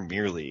in the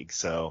Premier League.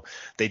 So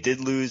they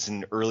did lose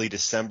in early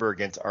December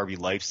against RB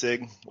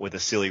Leipzig with a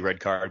silly red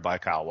card by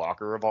Kyle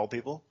Walker, of all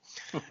people.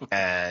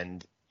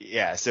 And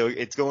yeah, so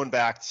it's going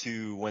back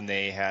to when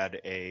they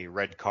had a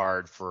red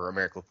card for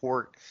Aymeric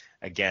Laporte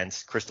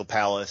against Crystal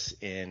Palace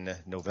in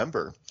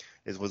November.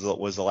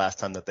 Was the last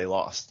time that they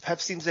lost.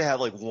 Pep seems to have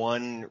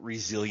one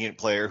resilient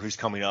player who's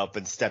coming up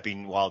and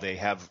stepping while they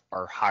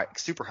are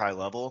super high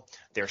level.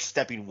 They're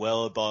stepping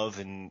well above,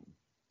 and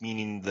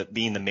meaning that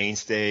being the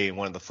mainstay and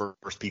one of the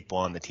first people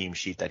on the team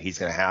sheet that he's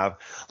going to have.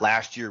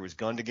 Last year was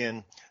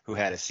Gundogan, who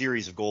had a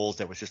series of goals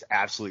that was just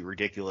absolutely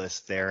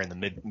ridiculous there in the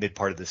mid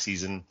part of the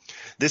season.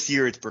 This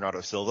year it's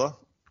Bernardo Silva,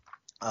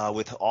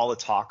 with all the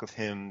talk of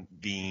him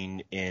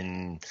being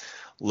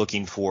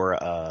looking for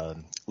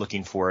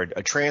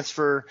a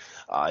transfer.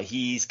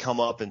 He's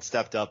come up and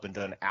stepped up and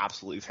done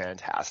absolutely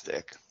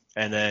fantastic.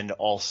 And then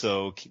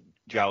also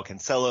João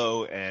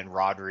Cancelo and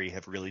Rodri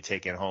have really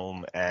taken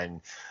home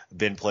and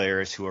been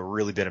players who have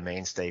really been a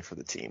mainstay for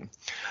the team.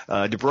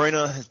 De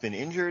Bruyne has been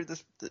injured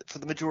for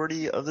the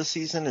majority of the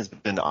season, has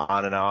been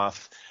on and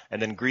off.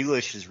 And then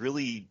Grealish is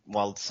really,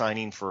 while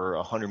signing for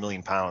 £100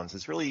 million,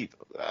 is really,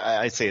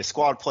 I'd say, a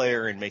squad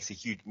player and makes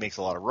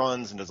a lot of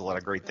runs and does a lot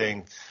of great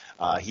things.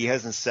 He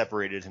hasn't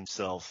separated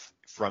himself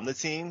from the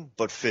team,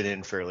 but fit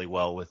in fairly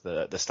well with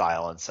the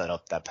style and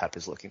setup that Pep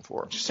is looking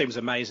for. It just seems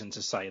amazing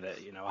to say that,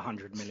 a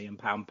 £100 million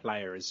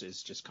player is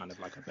just kind of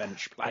like a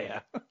bench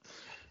player.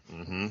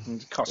 Mm-hmm.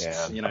 It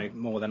costs,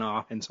 more than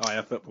our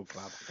entire football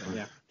club. But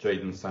yeah.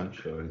 Jadon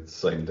Sancho, it's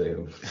the same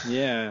deal.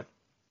 Yeah.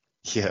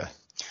 Yeah.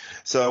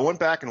 So I went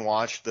back and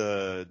watched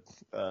the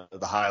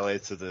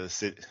highlights of the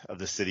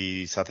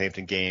City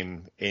Southampton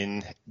game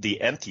in the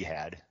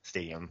Etihad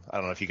Stadium. I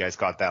don't know if you guys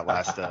caught that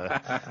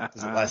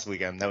last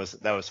weekend. That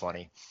was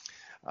funny.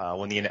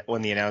 When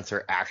the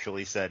announcer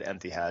actually said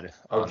Etihad.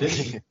 Oh, did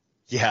he?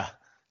 Yeah,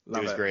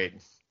 Love it was it. great.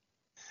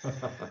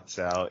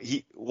 So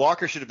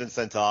Walker should have been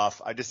sent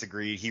off. I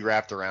disagree. He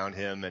wrapped around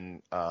him,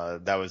 and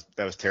that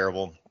was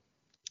terrible.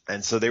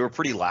 And so they were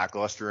pretty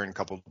lackluster in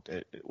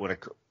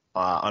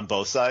on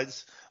both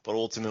sides, but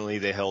ultimately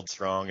they held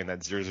strong, and that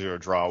 0-0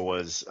 draw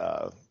was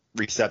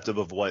receptive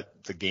of what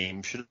the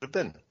game should have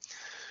been.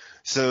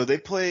 So they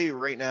play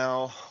right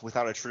now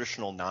without a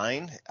traditional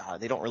 9.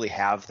 They don't really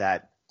have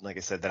that, like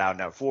I said, that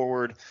out-and-out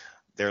forward.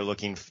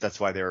 That's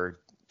why they're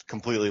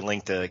completely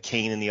linked to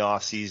Kane in the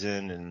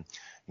offseason, and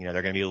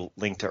they're going to be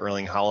linked to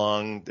Erling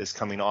Haaland this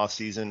coming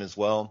offseason as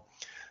well.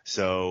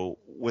 So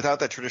without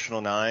that traditional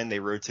 9, they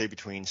rotate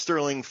between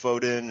Sterling,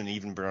 Foden, and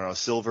even Bernardo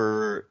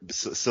Silva,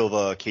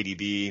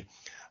 KDB,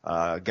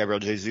 Gabriel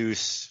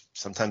Jesus.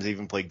 Sometimes they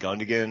even play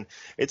Gundogan.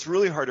 It's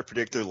really hard to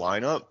predict their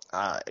lineup.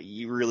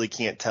 You really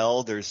can't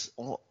tell. There's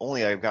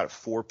only I've got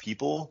 4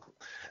 people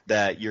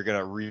that you're going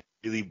to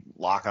really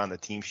lock on the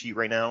team sheet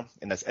right now,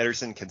 and that's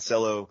Ederson,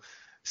 Cancelo,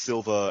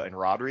 Silva, and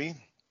Rodri.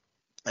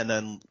 And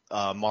then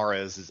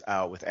Mahrez is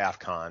out with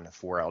AFCON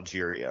for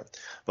Algeria.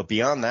 But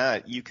beyond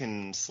that, you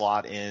can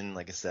slot in,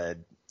 like I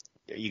said,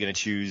 you're going to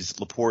choose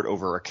Laporte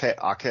over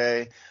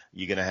Ake.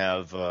 You're going to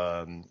have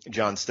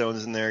John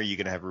Stones in there. You're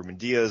going to have Ruben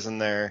Diaz in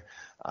there.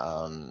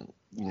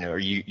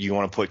 You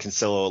want to put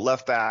Cancelo at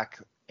left back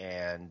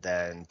and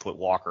then put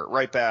Walker at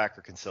right back,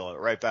 or Cancelo at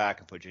right back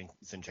and put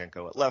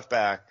Zinchenko at left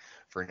back,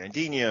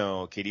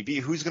 Fernandinho, KDB.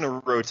 Who's going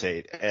to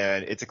rotate?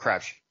 And it's a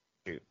crapshoot.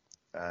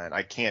 And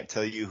I can't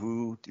tell you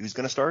who's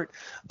going to start,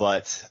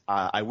 but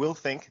I will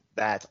think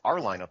that our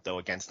lineup, though,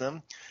 against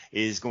them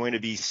is going to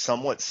be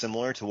somewhat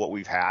similar to what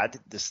we've had,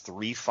 this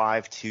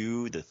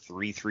 3-5-2, the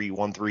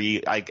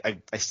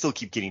 3-3-1-3. I still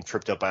keep getting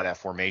tripped up by that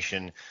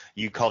formation.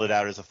 You called it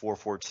out as a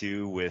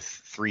 4-4-2 with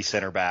 3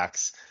 center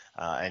backs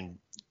and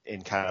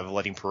kind of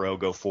letting Perot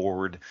go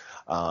forward.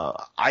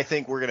 I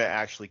think we're going to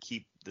actually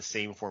keep the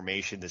same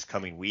formation this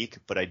coming week,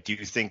 but I do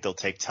think they'll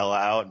take Tella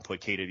out and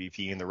put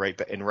KWP in the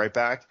right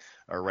back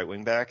or right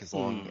wing back as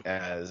long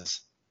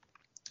as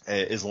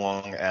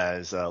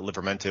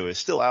Livramento is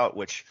still out,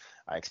 which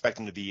I expect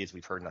him to be, as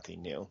we've heard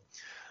nothing new.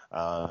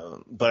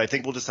 But I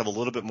think we'll just have a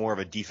little bit more of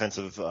a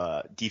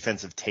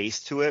defensive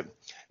taste to it,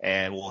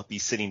 and we'll be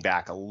sitting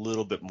back a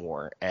little bit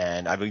more.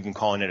 And I've even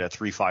calling it a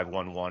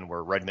 3-5-1-1,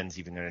 where Redmond's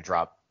even going to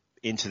drop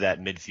into that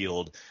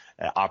midfield,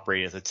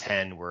 operate as a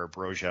 10, where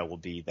Broja will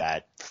be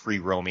that free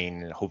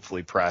roaming and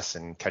hopefully press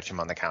and catch him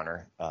on the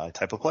counter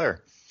type of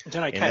player. I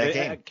don't know,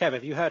 Kev,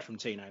 have you heard from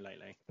Tino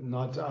lately?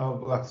 No,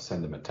 I'll have to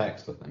send him a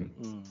text, I think.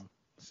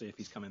 See if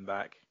he's coming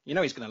back. He's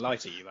going to lie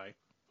to you,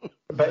 though.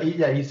 But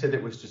he said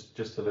it was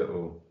just a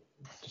little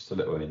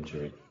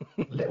injury.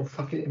 Little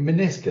fucking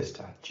meniscus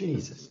tag.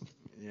 Jesus.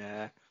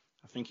 Yeah,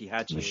 I think he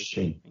had you.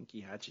 Machine. I think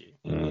he had you.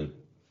 Mm.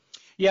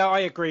 Yeah, I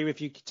agree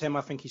with you, Tim.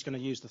 I think he's going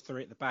to use the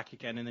 3 at the back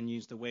again and then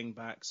use the wing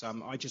backs.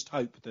 I just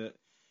hope that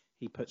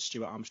he puts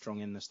Stuart Armstrong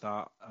in the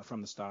start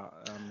from the start.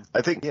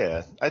 I think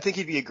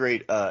he'd be a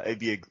great. It'd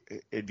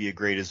be a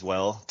great as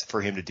well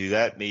for him to do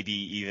that. Maybe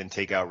even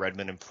take out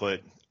Redmond and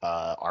put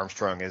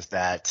Armstrong as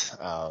that.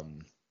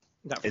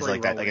 Is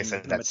like that. Like I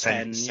said, that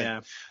 10.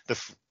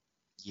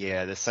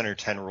 The center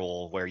 10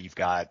 role where you've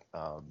got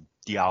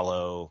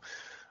Diallo.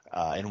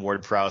 And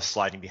Ward-Prowse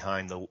sliding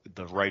behind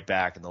the right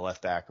back and the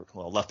left back and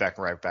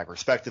right back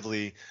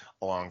respectively,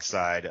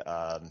 alongside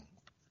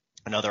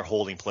another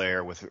holding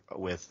player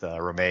with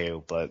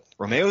Romeo. But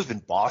Romeo's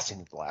been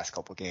bossing the last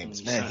couple of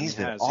games. Man, he's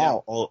been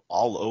all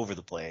over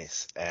the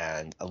place,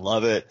 and I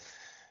love it.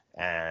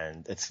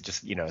 And it's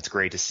just it's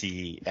great to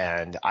see.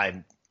 And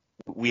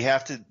we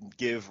have to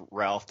give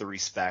Ralph the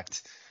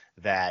respect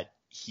that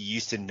he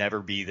used to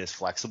never be this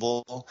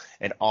flexible,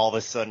 and all of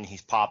a sudden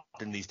he's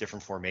popped in these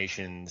different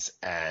formations,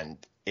 and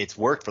it's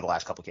worked for the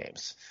last couple of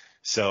games.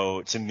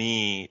 So to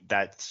me,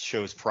 that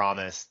shows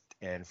promise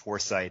and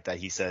foresight that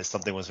he says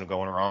something wasn't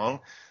going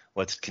wrong.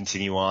 Let's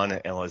continue on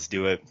and let's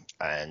do it.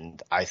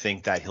 And I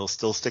think that he'll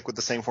still stick with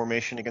the same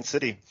formation against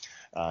City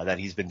that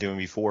he's been doing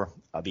before,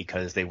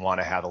 because they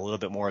want to have a little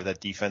bit more of that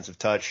defensive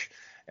touch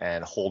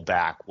and hold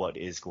back what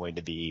is going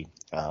to be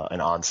an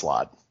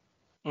onslaught.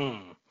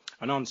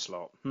 An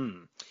onslaught.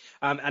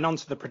 And on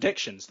to the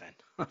predictions then.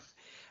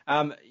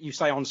 You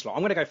say onslaught.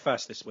 I'm going to go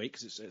first this week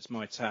because it's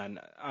my turn.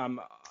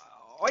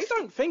 I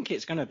don't think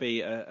it's going to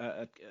be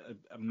a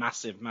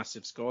massive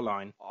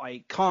scoreline.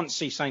 I can't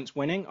see Saints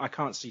winning. I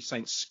can't see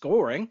Saints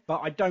scoring,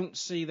 but I don't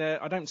see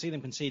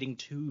them conceding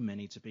too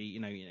many to be,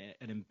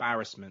 an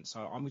embarrassment. So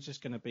I'm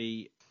just going to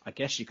be, I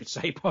guess you could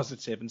say,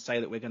 positive and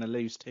say that we're going to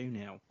lose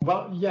 2-0.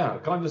 Well, yeah.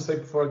 Can I just say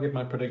before I give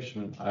my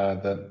prediction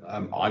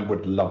that I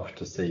would love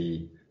to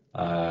see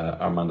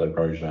Armando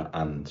Broja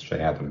and Shea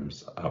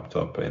Adams up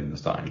top in the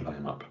starting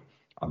lineup.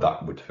 And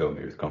that would fill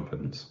me with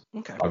confidence.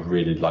 Okay. I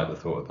really like the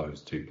thought of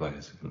those two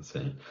players, you can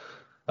see.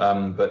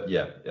 But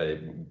yeah,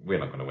 we're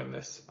not going to win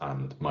this.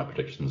 And my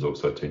prediction is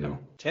also 2-0.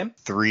 Tim?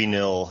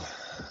 3-0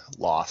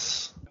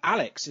 loss.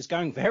 Alex is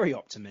going very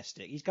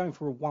optimistic. He's going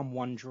for a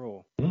 1-1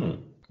 draw.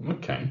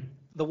 Okay.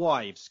 The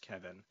wives,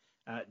 Kevin.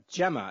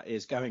 Gemma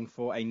is going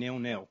for a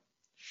 0-0.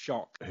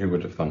 Shock. Who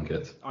would have thunk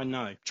it? I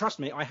know. Trust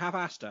me, I have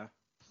asked her.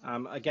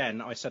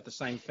 Again, I said the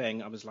same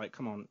thing. I was like,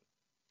 come on.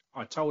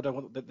 I told her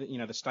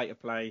the state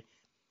of play.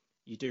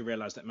 You do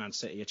realise that Man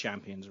City are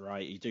champions,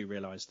 right? You do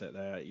realise that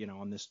they're,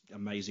 on this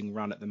amazing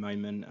run at the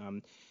moment,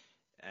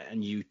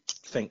 and you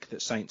think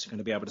that Saints are going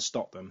to be able to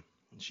stop them.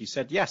 And she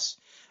said yes.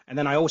 And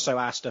then I also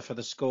asked her for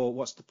the score.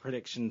 What's the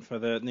prediction for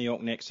the New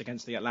York Knicks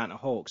against the Atlanta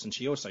Hawks? And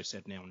she also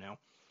said 0-0.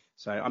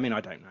 So I mean,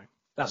 I don't know.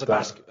 That's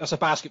a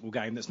basketball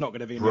game. That's not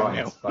going to be 0-0.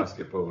 Right,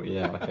 basketball.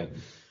 Yeah, okay.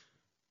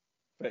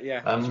 But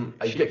yeah,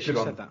 you get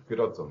good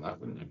odds on that,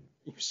 wouldn't you?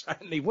 You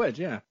certainly would,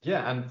 yeah.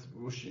 Yeah, and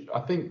I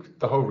think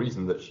the whole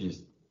reason that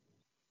she's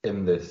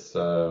in this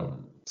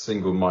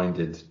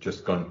single-minded,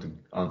 just going to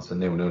answer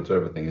 0-0 to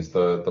everything is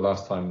the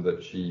last time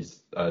that she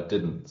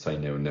didn't say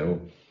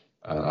 0-0.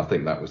 I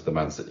think that was the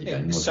Man City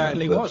game. It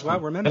certainly was. Well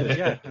remembered,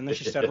 yeah. And then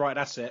she said, right,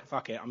 that's it.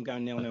 Fuck it. I'm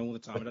going 0-0 all the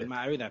time. It doesn't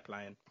matter who they're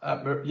playing.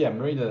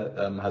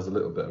 Marina has a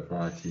little bit of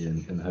variety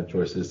in her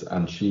choices,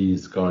 and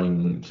she's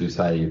going to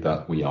say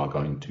that we are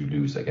going to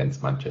lose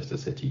against Manchester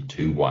City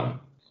 2-1.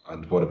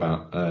 And what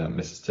about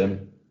Mrs.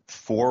 Tim?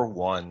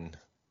 4-1.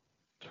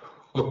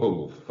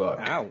 Oh, fuck.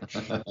 Ouch.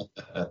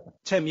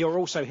 Tim, you're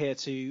also here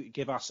to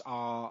give us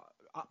our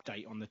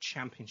update on the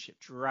championship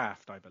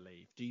draft, I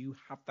believe. Do you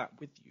have that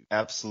with you?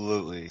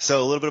 Absolutely.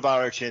 So a little bit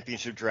about our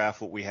championship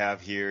draft. What we have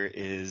here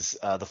is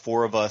the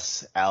four of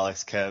us,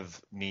 Alex,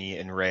 Kev, me,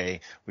 and Ray.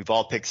 We've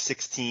all picked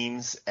 6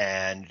 teams,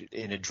 and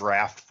in a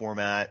draft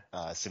format,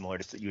 similar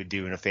to what you would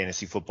do in a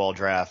fantasy football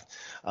draft.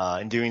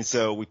 In doing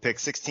so, we picked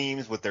 6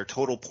 teams with their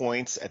total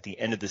points at the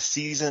end of the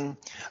season,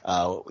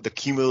 the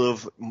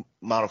cumulative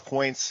amount of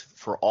points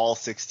for all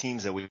 6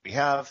 teams that we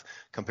have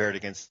compared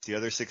against the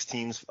other 6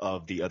 teams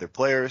of the other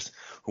players.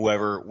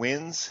 Whoever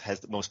wins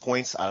has the most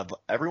points out of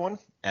everyone.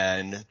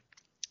 And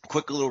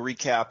quick little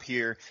recap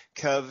here.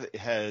 Kev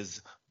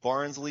has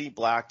Barnsley,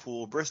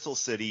 Blackpool, Bristol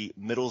City,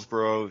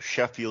 Middlesbrough,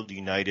 Sheffield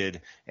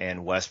United,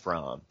 and West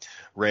Brom.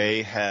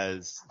 Ray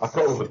has... I've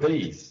got all the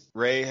P's.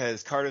 Ray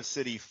has Cardiff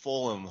City,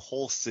 Fulham,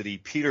 Hull City,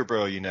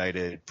 Peterborough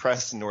United,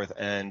 Preston North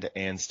End,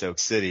 and Stoke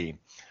City.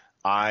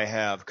 I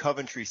have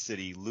Coventry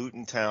City,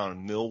 Luton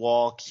Town,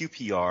 Millwall,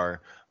 QPR,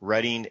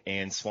 Reading,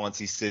 and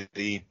Swansea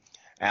City.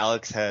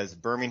 Alex has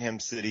Birmingham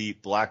City,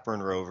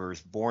 Blackburn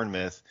Rovers,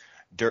 Bournemouth,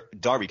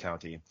 Derby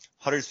County,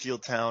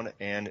 Huddersfield Town,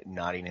 and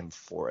Nottingham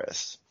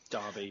Forest.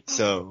 Derby.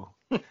 So,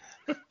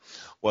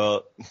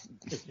 well,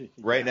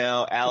 right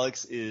now,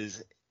 Alex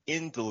is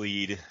in the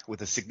lead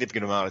with a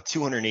significant amount of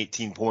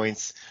 218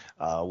 points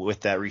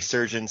with that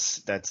resurgence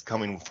that's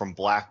coming from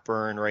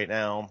Blackburn right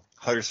now.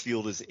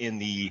 Huddersfield is in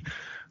the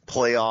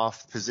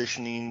playoff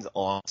positioning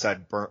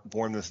alongside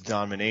Bournemouth's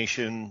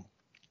domination.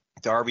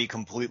 Derby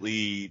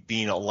completely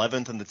being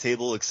 11th on the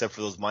table, except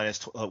for those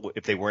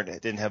if they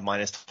didn't have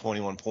minus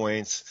 21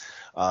 points.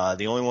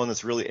 The only one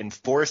that's really, and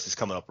Forest is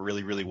coming up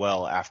really, really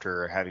well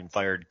after having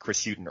fired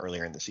Chris Hughton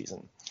earlier in the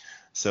season.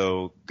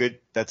 So good.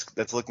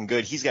 That's looking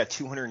good. He's got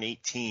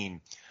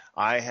 218.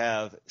 I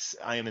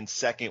am in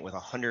second with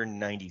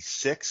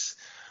 196.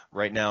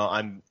 Right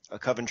now,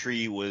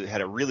 Coventry had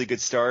a really good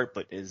start,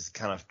 but is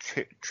kind of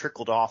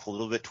trickled off a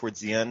little bit towards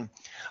the end.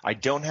 I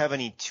don't have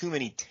too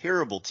many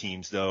terrible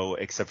teams though,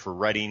 except for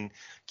Reading.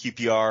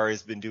 QPR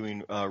has been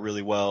doing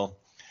really well.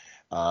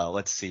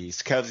 Let's see.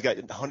 So Kev's got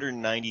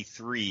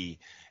 193,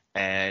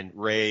 and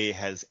Ray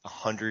has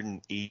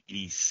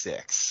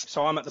 186.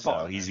 So I'm at the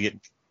bottom.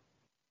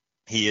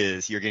 He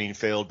is. You're getting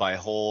failed by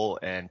Hull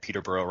and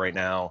Peterborough right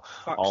now.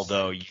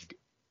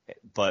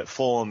 But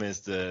Fulham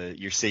is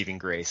your saving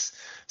grace.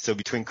 So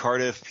between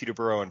Cardiff,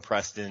 Peterborough, and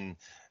Preston,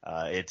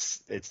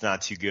 it's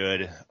not too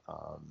good.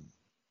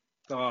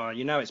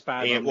 It's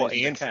bad.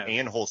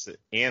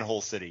 And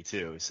Hull City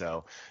too.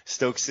 So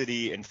Stoke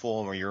City and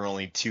Fulham are your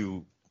only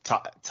 2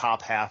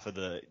 top half of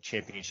the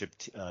championship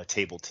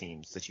table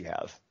teams that you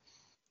have.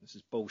 This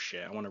is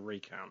bullshit. I want to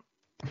recount.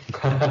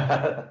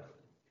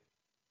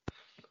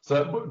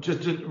 So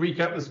just to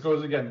recap the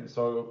scores again.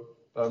 So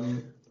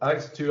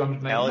Alex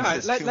 218.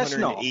 Alex has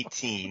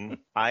 218.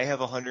 I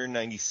have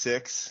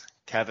 196.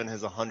 Kevin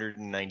has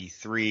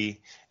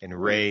 193,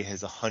 and Ray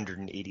has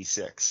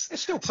 186.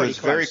 It's still pretty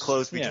close. Very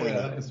close between.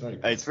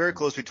 It's very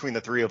close between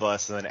the 3 of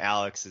us, and then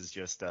Alex is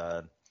just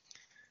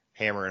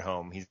hammering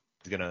home. He's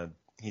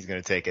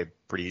gonna take it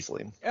pretty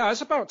easily. Yeah,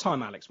 it's about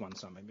time Alex won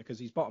something, because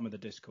he's bottom of the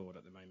Discord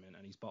at the moment,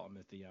 and he's bottom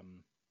of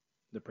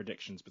the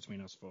predictions between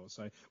us 4.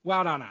 So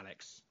well done,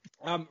 Alex.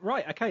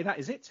 Right, okay, that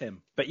is it,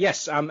 Tim. But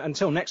yes,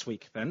 until next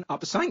week, then, up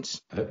the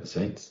Saints. Up the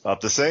Saints.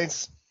 Up the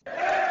Saints.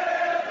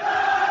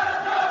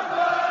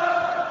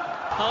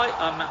 Hi,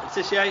 I'm Matt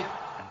Letitia, and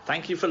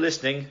Thank you for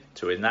listening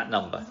to In That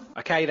Number.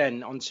 Okay,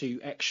 then, on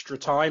to extra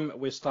time.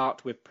 We'll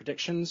start with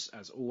predictions.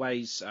 As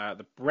always,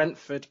 the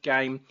Brentford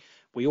game.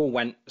 We all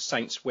went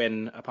Saints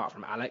win, apart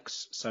from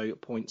Alex, so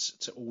points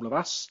to all of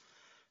us,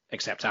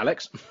 except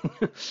Alex.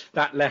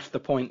 That left the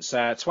points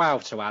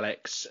 12 to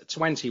Alex,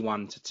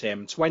 21 to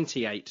Tim,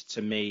 28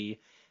 to me,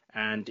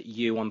 and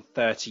you on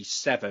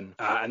 37.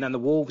 And then the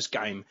Wolves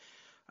game.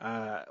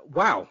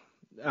 Wow.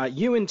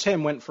 You and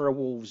Tim went for a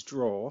Wolves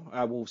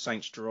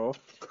Saints draw.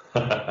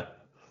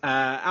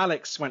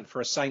 Alex went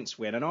for a Saints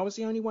win, and I was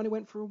the only one who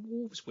went for a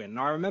Wolves win. And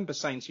I remember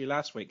saying to you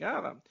last week,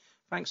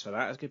 thanks for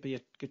that. It's going to be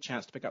a good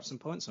chance to pick up some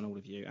points on all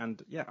of you.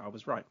 And yeah, I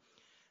was right.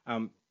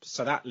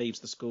 So that leaves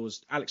the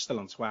scores. Alex still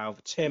on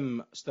 12,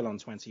 Tim still on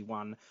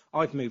 21.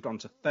 I've moved on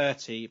to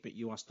 30, but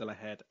you are still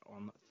ahead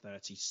on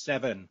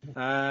 37.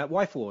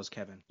 Wife Wars,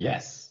 Kevin.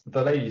 Yes,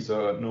 the ladies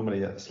are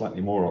normally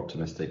slightly more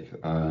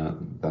optimistic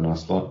than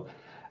us lot.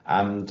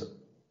 And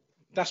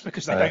that's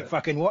because they don't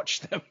fucking watch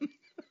them.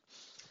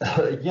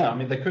 Yeah, I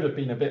mean, they could have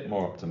been a bit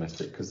more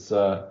optimistic because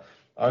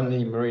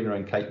only Marina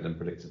and Caitlin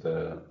predicted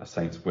a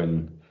Saints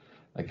win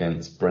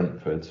against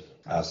Brentford.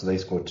 So they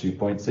scored 2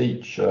 points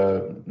each.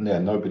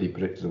 Nobody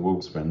predicted a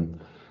Wolves win.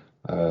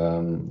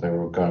 They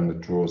were all going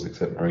with draws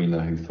except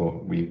Marina, who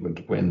thought we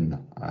would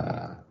win.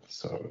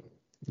 So,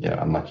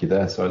 yeah, unlucky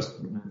there. So it's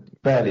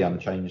fairly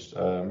unchanged.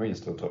 Marina's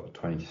still top of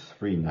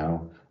 23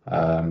 now.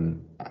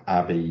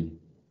 Abby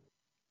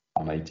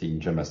on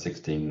 18, Gemma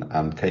 16,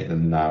 and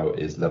Caitlin now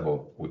is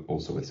level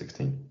also with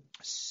 16.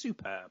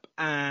 Superb.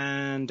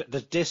 And the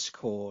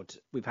Discord,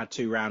 we've had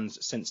 2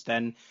 rounds since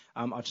then.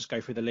 I'll just go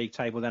through the league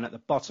table then. At the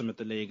bottom of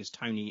the league is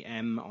Tony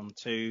M on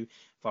 2,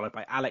 followed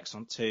by Alex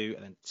on 2,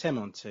 and then Tim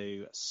on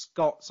 2,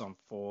 Scott's on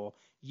 4,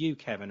 you,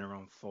 Kevin, are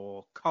on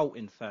 4, Colt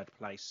in 3rd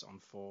place on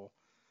 4,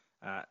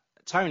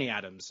 Tony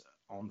Adams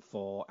on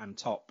 4, and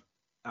top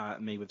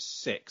me with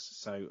 6.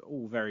 So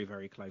all very,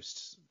 very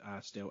close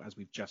still as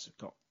we've just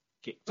got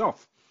kicked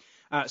off.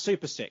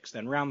 Super 6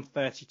 then, round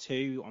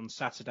 32 on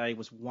Saturday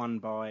was won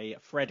by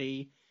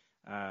Freddie,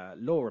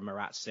 Laura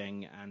Marat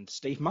Singh and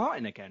Steve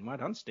Martin again. Well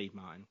done, Steve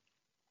Martin.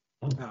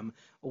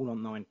 All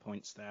on 9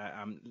 points there.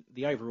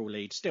 The overall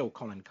lead still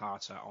Colin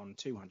Carter on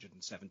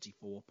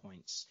 274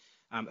 points.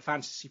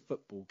 Fantasy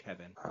football,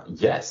 Kevin.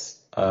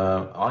 Yes,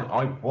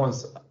 I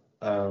was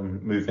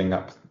moving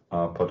up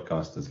our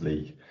podcasters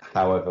league.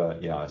 However,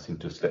 I seem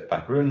to have slipped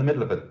back. We were in the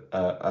middle of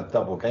a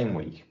double game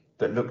week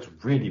that looked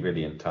really,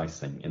 really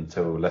enticing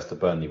until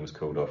Leicester-Burnley was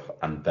called off,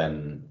 and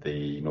then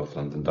the North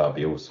London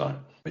derby also,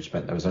 which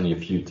meant there was only a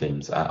few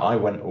teams. I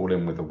went all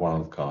in with a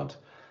wild card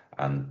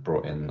and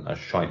brought in a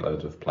shite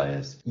load of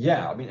players.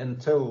 Yeah, I mean,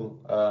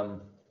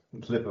 until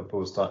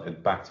Liverpool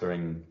started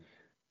battering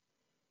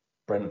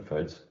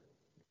Brentford,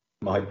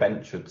 my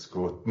bench had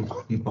scored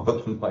more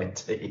than my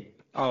team.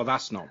 Oh,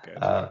 that's not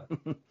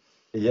good.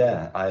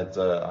 Yeah,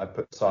 I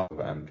put Saka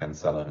and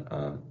Cancelo.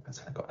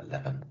 Cancelo got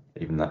 11,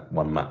 even that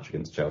one match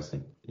against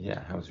Chelsea.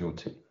 Yeah, how's your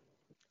team?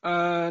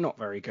 Not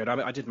very good.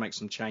 I did make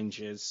some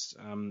changes,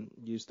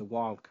 used the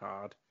wild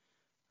card,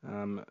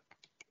 and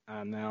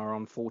they are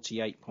on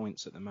 48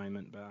 points at the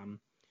moment. But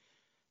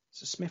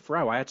it's a Smith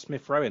Rowe. I had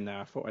Smith Rowe in there.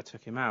 I thought I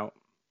took him out,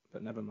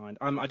 but never mind.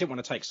 I didn't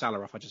want to take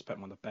Salah off. I just put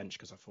him on the bench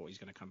because I thought he's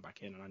going to come back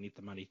in, and I need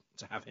the money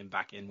to have him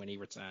back in when he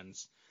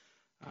returns.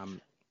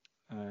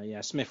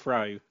 Smith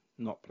Rowe.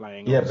 Not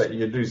playing. Yeah, obviously. But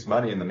you lose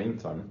money in the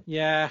meantime.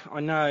 Yeah,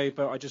 I know,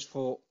 but I just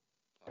thought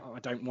I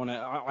don't want to.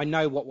 I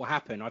know what will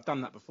happen. I've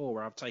done that before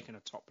where I've taken a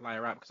top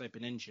player out because they've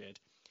been injured,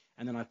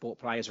 and then I've bought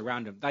players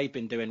around them. They've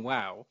been doing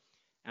well,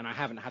 and I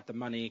haven't had the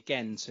money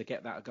again to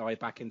get that guy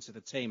back into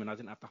the team, and I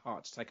didn't have the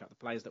heart to take out the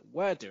players that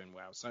were doing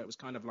well. So it was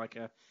kind of like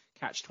a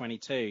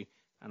catch-22,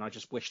 and I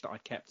just wished that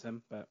I'd kept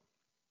them, but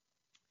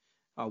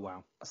oh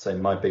wow. So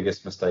my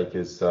biggest mistake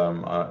is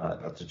I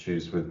had to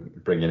choose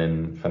with bringing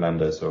in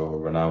Fernandes or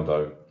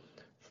Ronaldo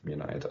from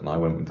United, and I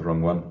went with the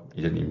wrong one.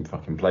 He didn't even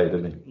fucking play,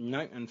 did he? No,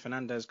 and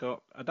Fernandes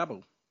got a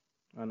double,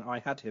 and I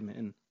had him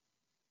in,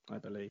 I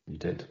believe. You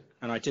did.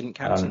 And I didn't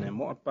captain him.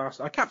 What a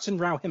bastard! I captained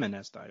Raul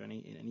Jimenez though, and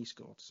he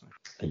scored. So.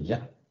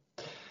 Yeah.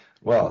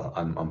 Well,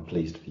 I'm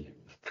pleased for you.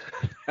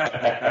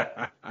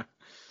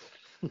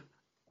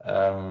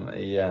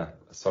 Yeah.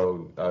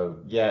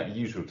 So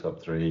usual top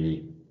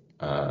 3.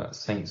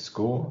 Saints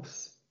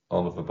scores,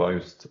 Oliver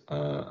Boast,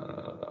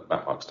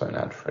 Matt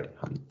Markstone and Freddie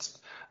Hunt.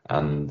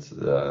 And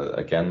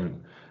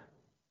again,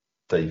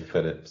 Dave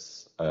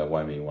Phillips,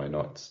 why me, why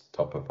not,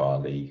 top of our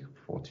league,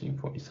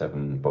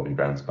 1447. Bobby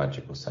Brown's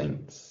Magical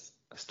Saints,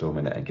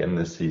 storming it again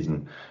this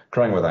season.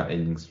 Crying without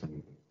innings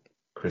from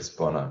Chris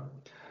Bonner,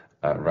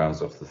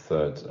 rounds off the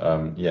 3rd.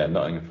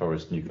 Nottingham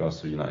Forest,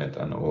 Newcastle United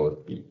and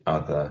all the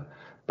other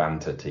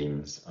banter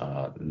teams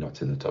are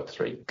not in the top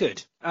 3.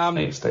 Good. They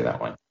need to stay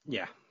that way.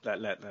 Yeah.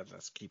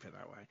 Let's keep it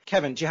that way.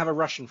 Kevin, do you have a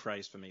Russian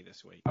phrase for me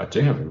this week? I do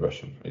have a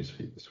Russian phrase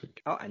for you this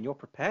week. Oh, and you're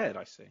prepared,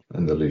 I see.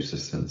 In the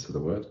loosest sense of the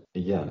word.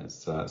 Yeah,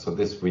 so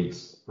this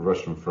week's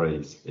Russian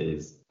phrase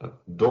is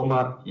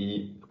Doma I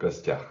v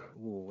gostiach.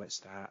 Oh,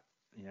 what's that?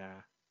 Yeah,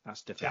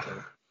 that's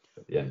difficult.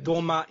 Yeah.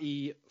 Doma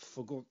I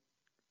v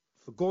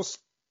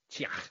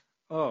Ciach.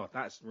 Oh,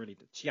 that's really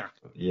ciach.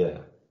 Yeah,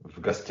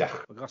 w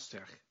gościach. W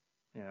gościach.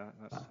 Yeah,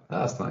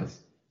 That's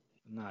nice.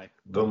 No.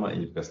 Doma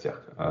I w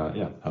gościach.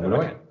 Yeah, home and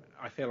away.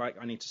 I feel like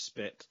I need to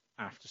spit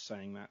after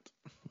saying that.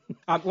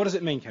 What does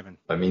it mean, Kevin?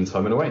 That means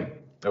home and away.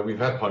 We've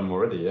had home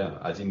already, yeah.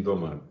 Один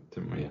дома,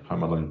 didn't we?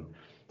 Home alone.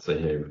 So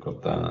here we've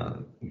got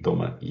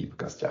Doma I w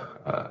gościach.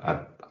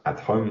 At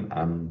home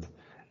and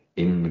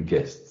in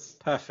guests.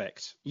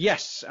 Perfect.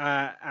 Yes,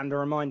 and a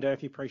reminder,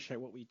 if you appreciate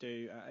what we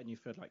do and you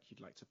feel like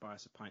you'd like to buy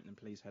us a pint, then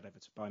please head over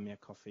to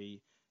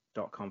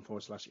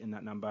buymeacoffee.com/in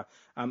that number.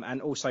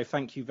 And also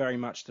thank you very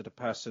much to the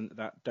person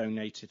that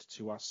donated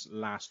to us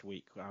last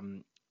week.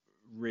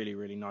 Really,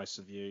 really nice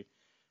of you.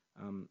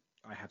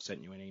 I have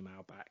sent you an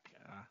email back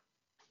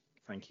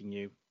thanking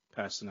you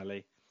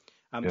personally.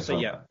 Yes, so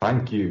yeah.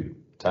 Thank you,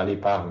 Tali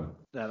Pahu.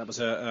 That was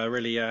a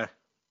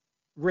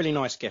really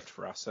nice gift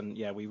for us, and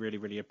yeah, we really,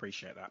 really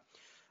appreciate that.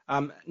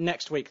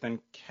 Next week,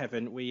 then,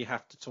 Kevin, we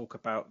have to talk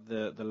about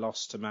the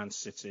loss to Man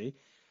City,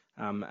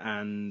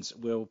 and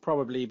we'll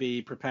probably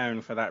be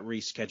preparing for that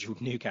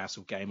rescheduled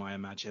Newcastle game, I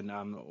imagine.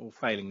 Or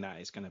failing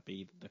that, is going to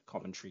be the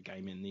Coventry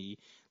game in the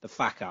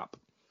FAC Up.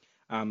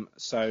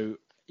 So,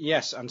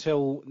 yes,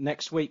 until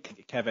next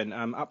week, Kevin,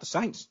 up the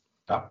Saints.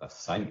 Up the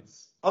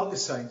Saints. Up the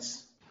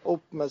Saints.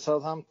 Up med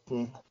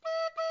Southampton.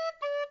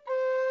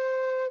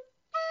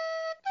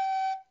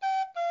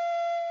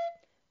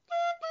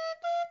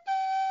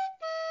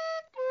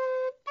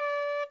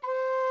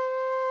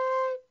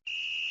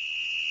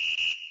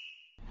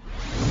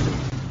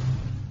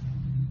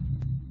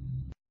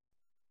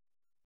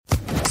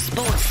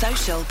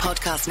 Social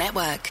Podcast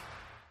Network.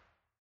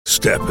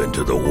 Step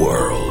into the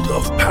world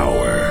of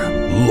power,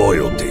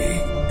 loyalty,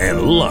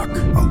 and luck.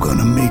 I'm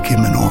gonna make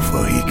him an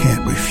offer he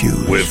can't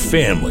refuse. With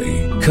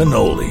family,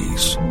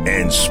 cannolis,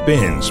 and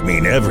spins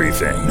mean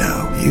everything.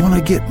 Now, you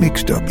wanna get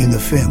mixed up in the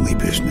family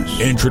business.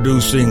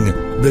 Introducing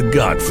The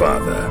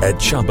Godfather at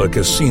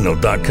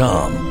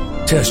ChumbaCasino.com.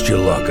 Test your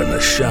luck in the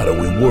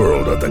shadowy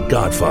world of The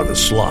Godfather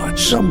slot.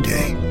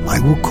 Someday, I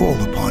will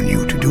call upon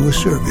you to do a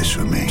service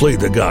for me. Play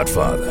The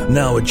Godfather,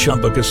 now at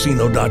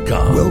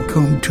ChumbaCasino.com.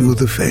 Welcome to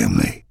the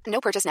family. No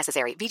purchase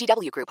necessary.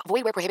 VGW Group.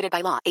 Void where prohibited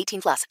by law.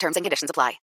 18+. Terms and conditions apply.